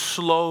us to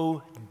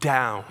slow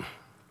down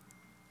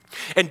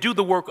and do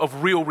the work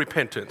of real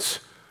repentance.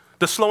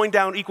 Does slowing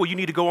down equal you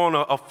need to go on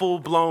a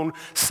full-blown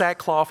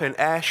sackcloth and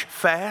ash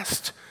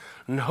fast?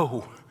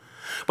 No.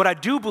 But I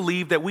do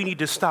believe that we need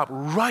to stop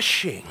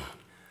rushing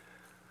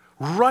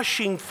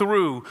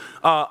through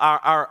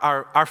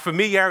our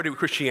familiarity with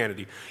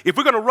Christianity. If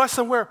we're going to rush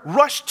somewhere,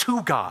 rush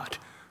to God,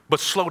 but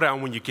slow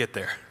down when you get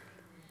there.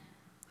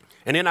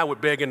 And then I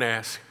would beg and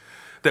ask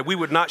that we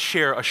would not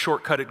share a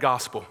shortcutted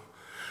gospel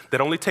that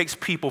only takes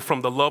people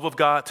from the love of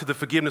God to the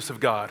forgiveness of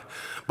God,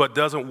 but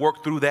doesn't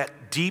work through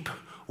that deep,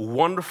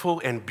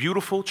 wonderful, and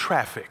beautiful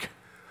traffic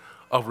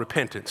of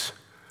repentance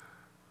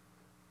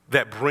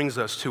that brings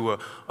us to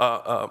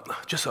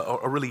just a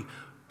really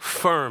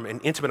firm and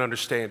intimate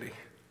understanding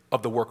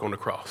of the work on the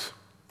cross.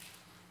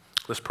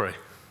 Let's pray.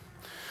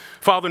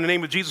 Father, in the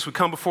name of Jesus, we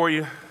come before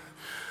you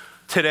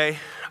today.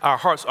 Our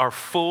hearts are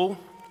full,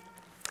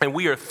 and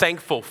we are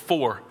thankful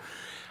for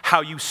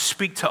how you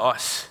speak to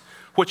us,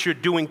 what you're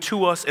doing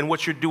to us, and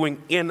what you're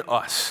doing in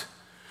us.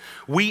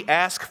 We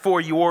ask for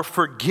your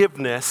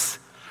forgiveness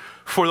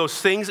for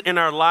those things in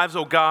our lives,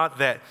 oh God,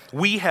 that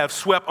we have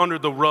swept under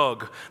the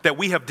rug, that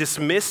we have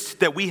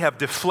dismissed, that we have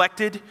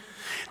deflected,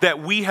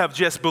 that we have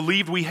just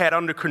believed we had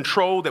under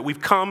control, that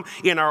we've come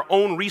in our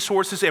own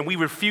resources, and we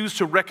refuse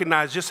to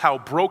recognize just how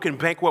broken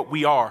bankrupt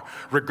we are,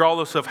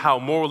 regardless of how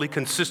morally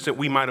consistent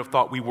we might have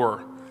thought we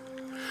were.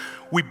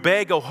 We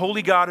beg, O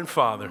holy God and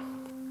Father,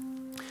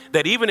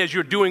 that even as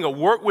you're doing a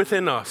work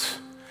within us,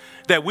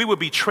 that we would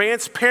be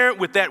transparent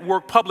with that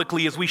work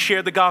publicly as we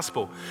share the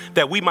gospel,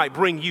 that we might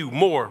bring you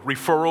more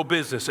referral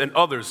business and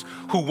others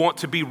who want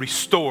to be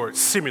restored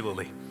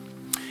similarly.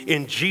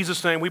 In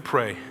Jesus' name we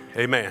pray,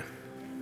 amen.